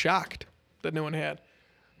I'm shocked that no one had.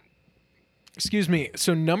 Excuse me.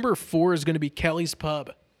 So number 4 is going to be Kelly's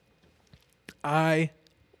Pub. On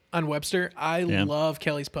Webster, I Yeah. love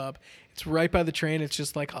Kelly's Pub. It's right by the train. It's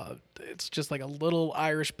just like a little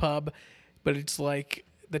Irish pub, but it's like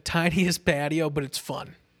the tiniest patio, but it's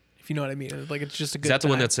fun. If you know what I mean. Like it's just a good. Is that the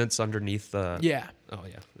one time. that sits underneath the? Yeah. Oh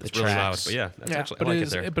yeah, it's The really loud. tracks. But yeah, that's Yeah, actually but I like it it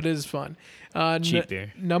is, there. but it is fun. Cheap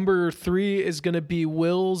beer. Number 3 is going to be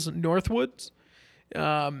Will's Northwoods.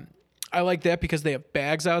 I like that because they have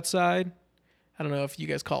bags outside. I don't know if you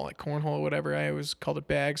guys call it like cornhole or whatever. I always called it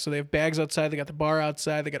bags. So they have bags outside. They got the bar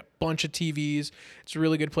outside. They got a bunch of TVs. It's a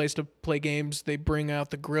really good place to play games. They bring out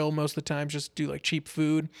the grill most of the time, just do like cheap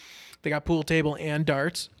food. They got pool table and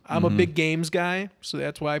darts. I'm a big games guy, so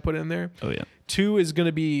that's why I put it in there. Oh, yeah. 2 is going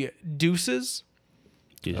to be Deuces.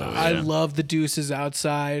 Dude, I yeah. love the Deuces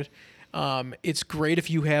outside. It's great if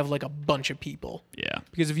you have like a bunch of people. Yeah.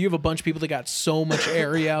 Because if you have a bunch of people, they got so much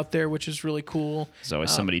area out there, which is really cool. There's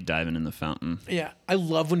always somebody diving in the fountain. Yeah, I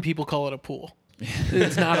love when people call it a pool.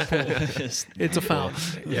 It's not a pool. It's a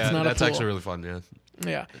fountain. yeah, it's not that's a pool. actually really fun. Yeah,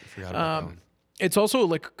 Yeah. I forgot about that one. It's also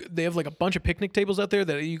like they have like a bunch of picnic tables out there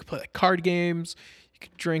that you can play like card games. You can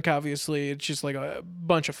drink, obviously. It's just like a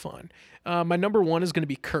bunch of fun. My number 1 is going to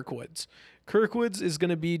be Kirkwood's. Kirkwood's is going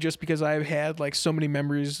to be just because I've had like so many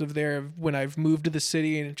memories of there when I've moved to the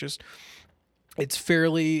city, and it's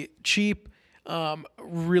fairly cheap.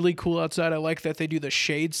 Really cool outside. I like that they do the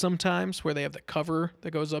shades sometimes where they have the cover that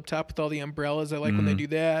goes up top with all the umbrellas. I like when they do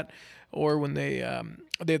that, or when they have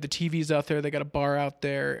the TVs out there. They got a bar out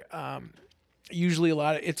there. Usually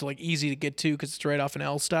it's like easy to get to because it's right off an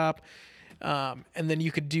L stop. And then you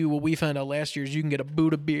could do what we found out last year is you can get a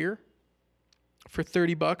boot of beer for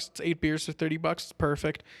 $30. It's 8 beers for $30. It's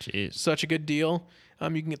perfect. Jeez. Such a good deal.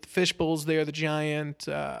 You can get the fish bowls there, the giant.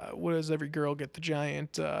 What does every girl get? The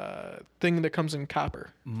giant thing that comes in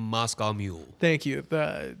copper. Moscow Mule. Thank you.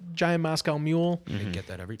 The giant Moscow Mule. I get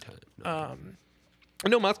that every time. No,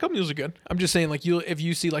 No, Moscow Mules are good. I'm just saying, like if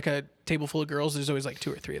you see like a table full of girls, there's always like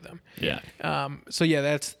 2 or 3 of them. Yeah. So yeah,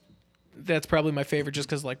 that's probably my favorite just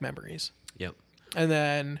because like memories. Yep. And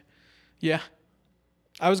then, yeah,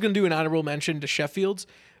 I was gonna do an honorable mention to Sheffield's,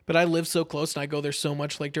 But I live so close and I go there so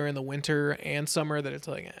much like during the winter and summer that it's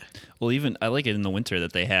like, Well, even I like it in the winter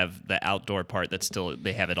that they have the outdoor part that's still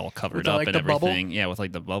they have it all covered With the, up like, and the bubble? everything. Yeah, with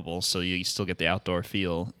like the bubbles, so you still get the outdoor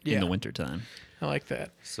feel in Yeah. the wintertime. I like that.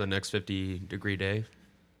 So next 50-degree day,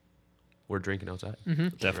 we're drinking outside.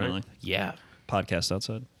 Definitely. Yeah. Podcast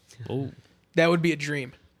outside. Oh. That would be a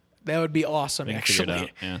dream. That would be awesome, We can figure it actually.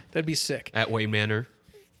 out, yeah. That'd be sick. At Wayne Manor,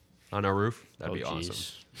 on our roof. That'd be geez.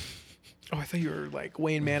 awesome. Oh, I thought you were like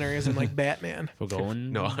Wayne Manor as in like Batman. We're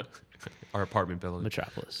going No, our apartment building.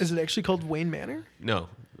 Metropolis. Is it actually called Wayne Manor? No,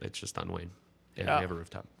 it's just on Wayne. Yeah, Oh. we have a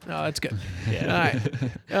rooftop. Oh, that's good. Yeah. All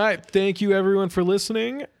right. All right. Thank you, everyone, for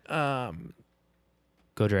listening.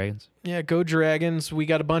 Go Dragons. Yeah, go Dragons. We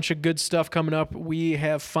got a bunch of good stuff coming up. We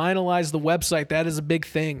have finalized the website. That is a big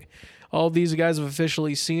thing. All these guys have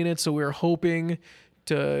officially seen it, so we're hoping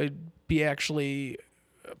to be actually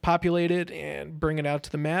populated and bring it out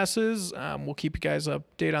to the masses. We'll keep you guys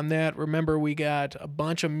updated on that. Remember, we got a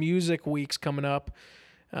bunch of music weeks coming up.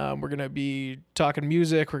 We're going to be talking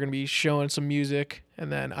music. We're going to be showing some music,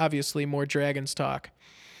 and then obviously more Dragons talk.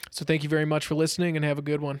 So thank you very much for listening, and have a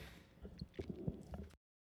good one.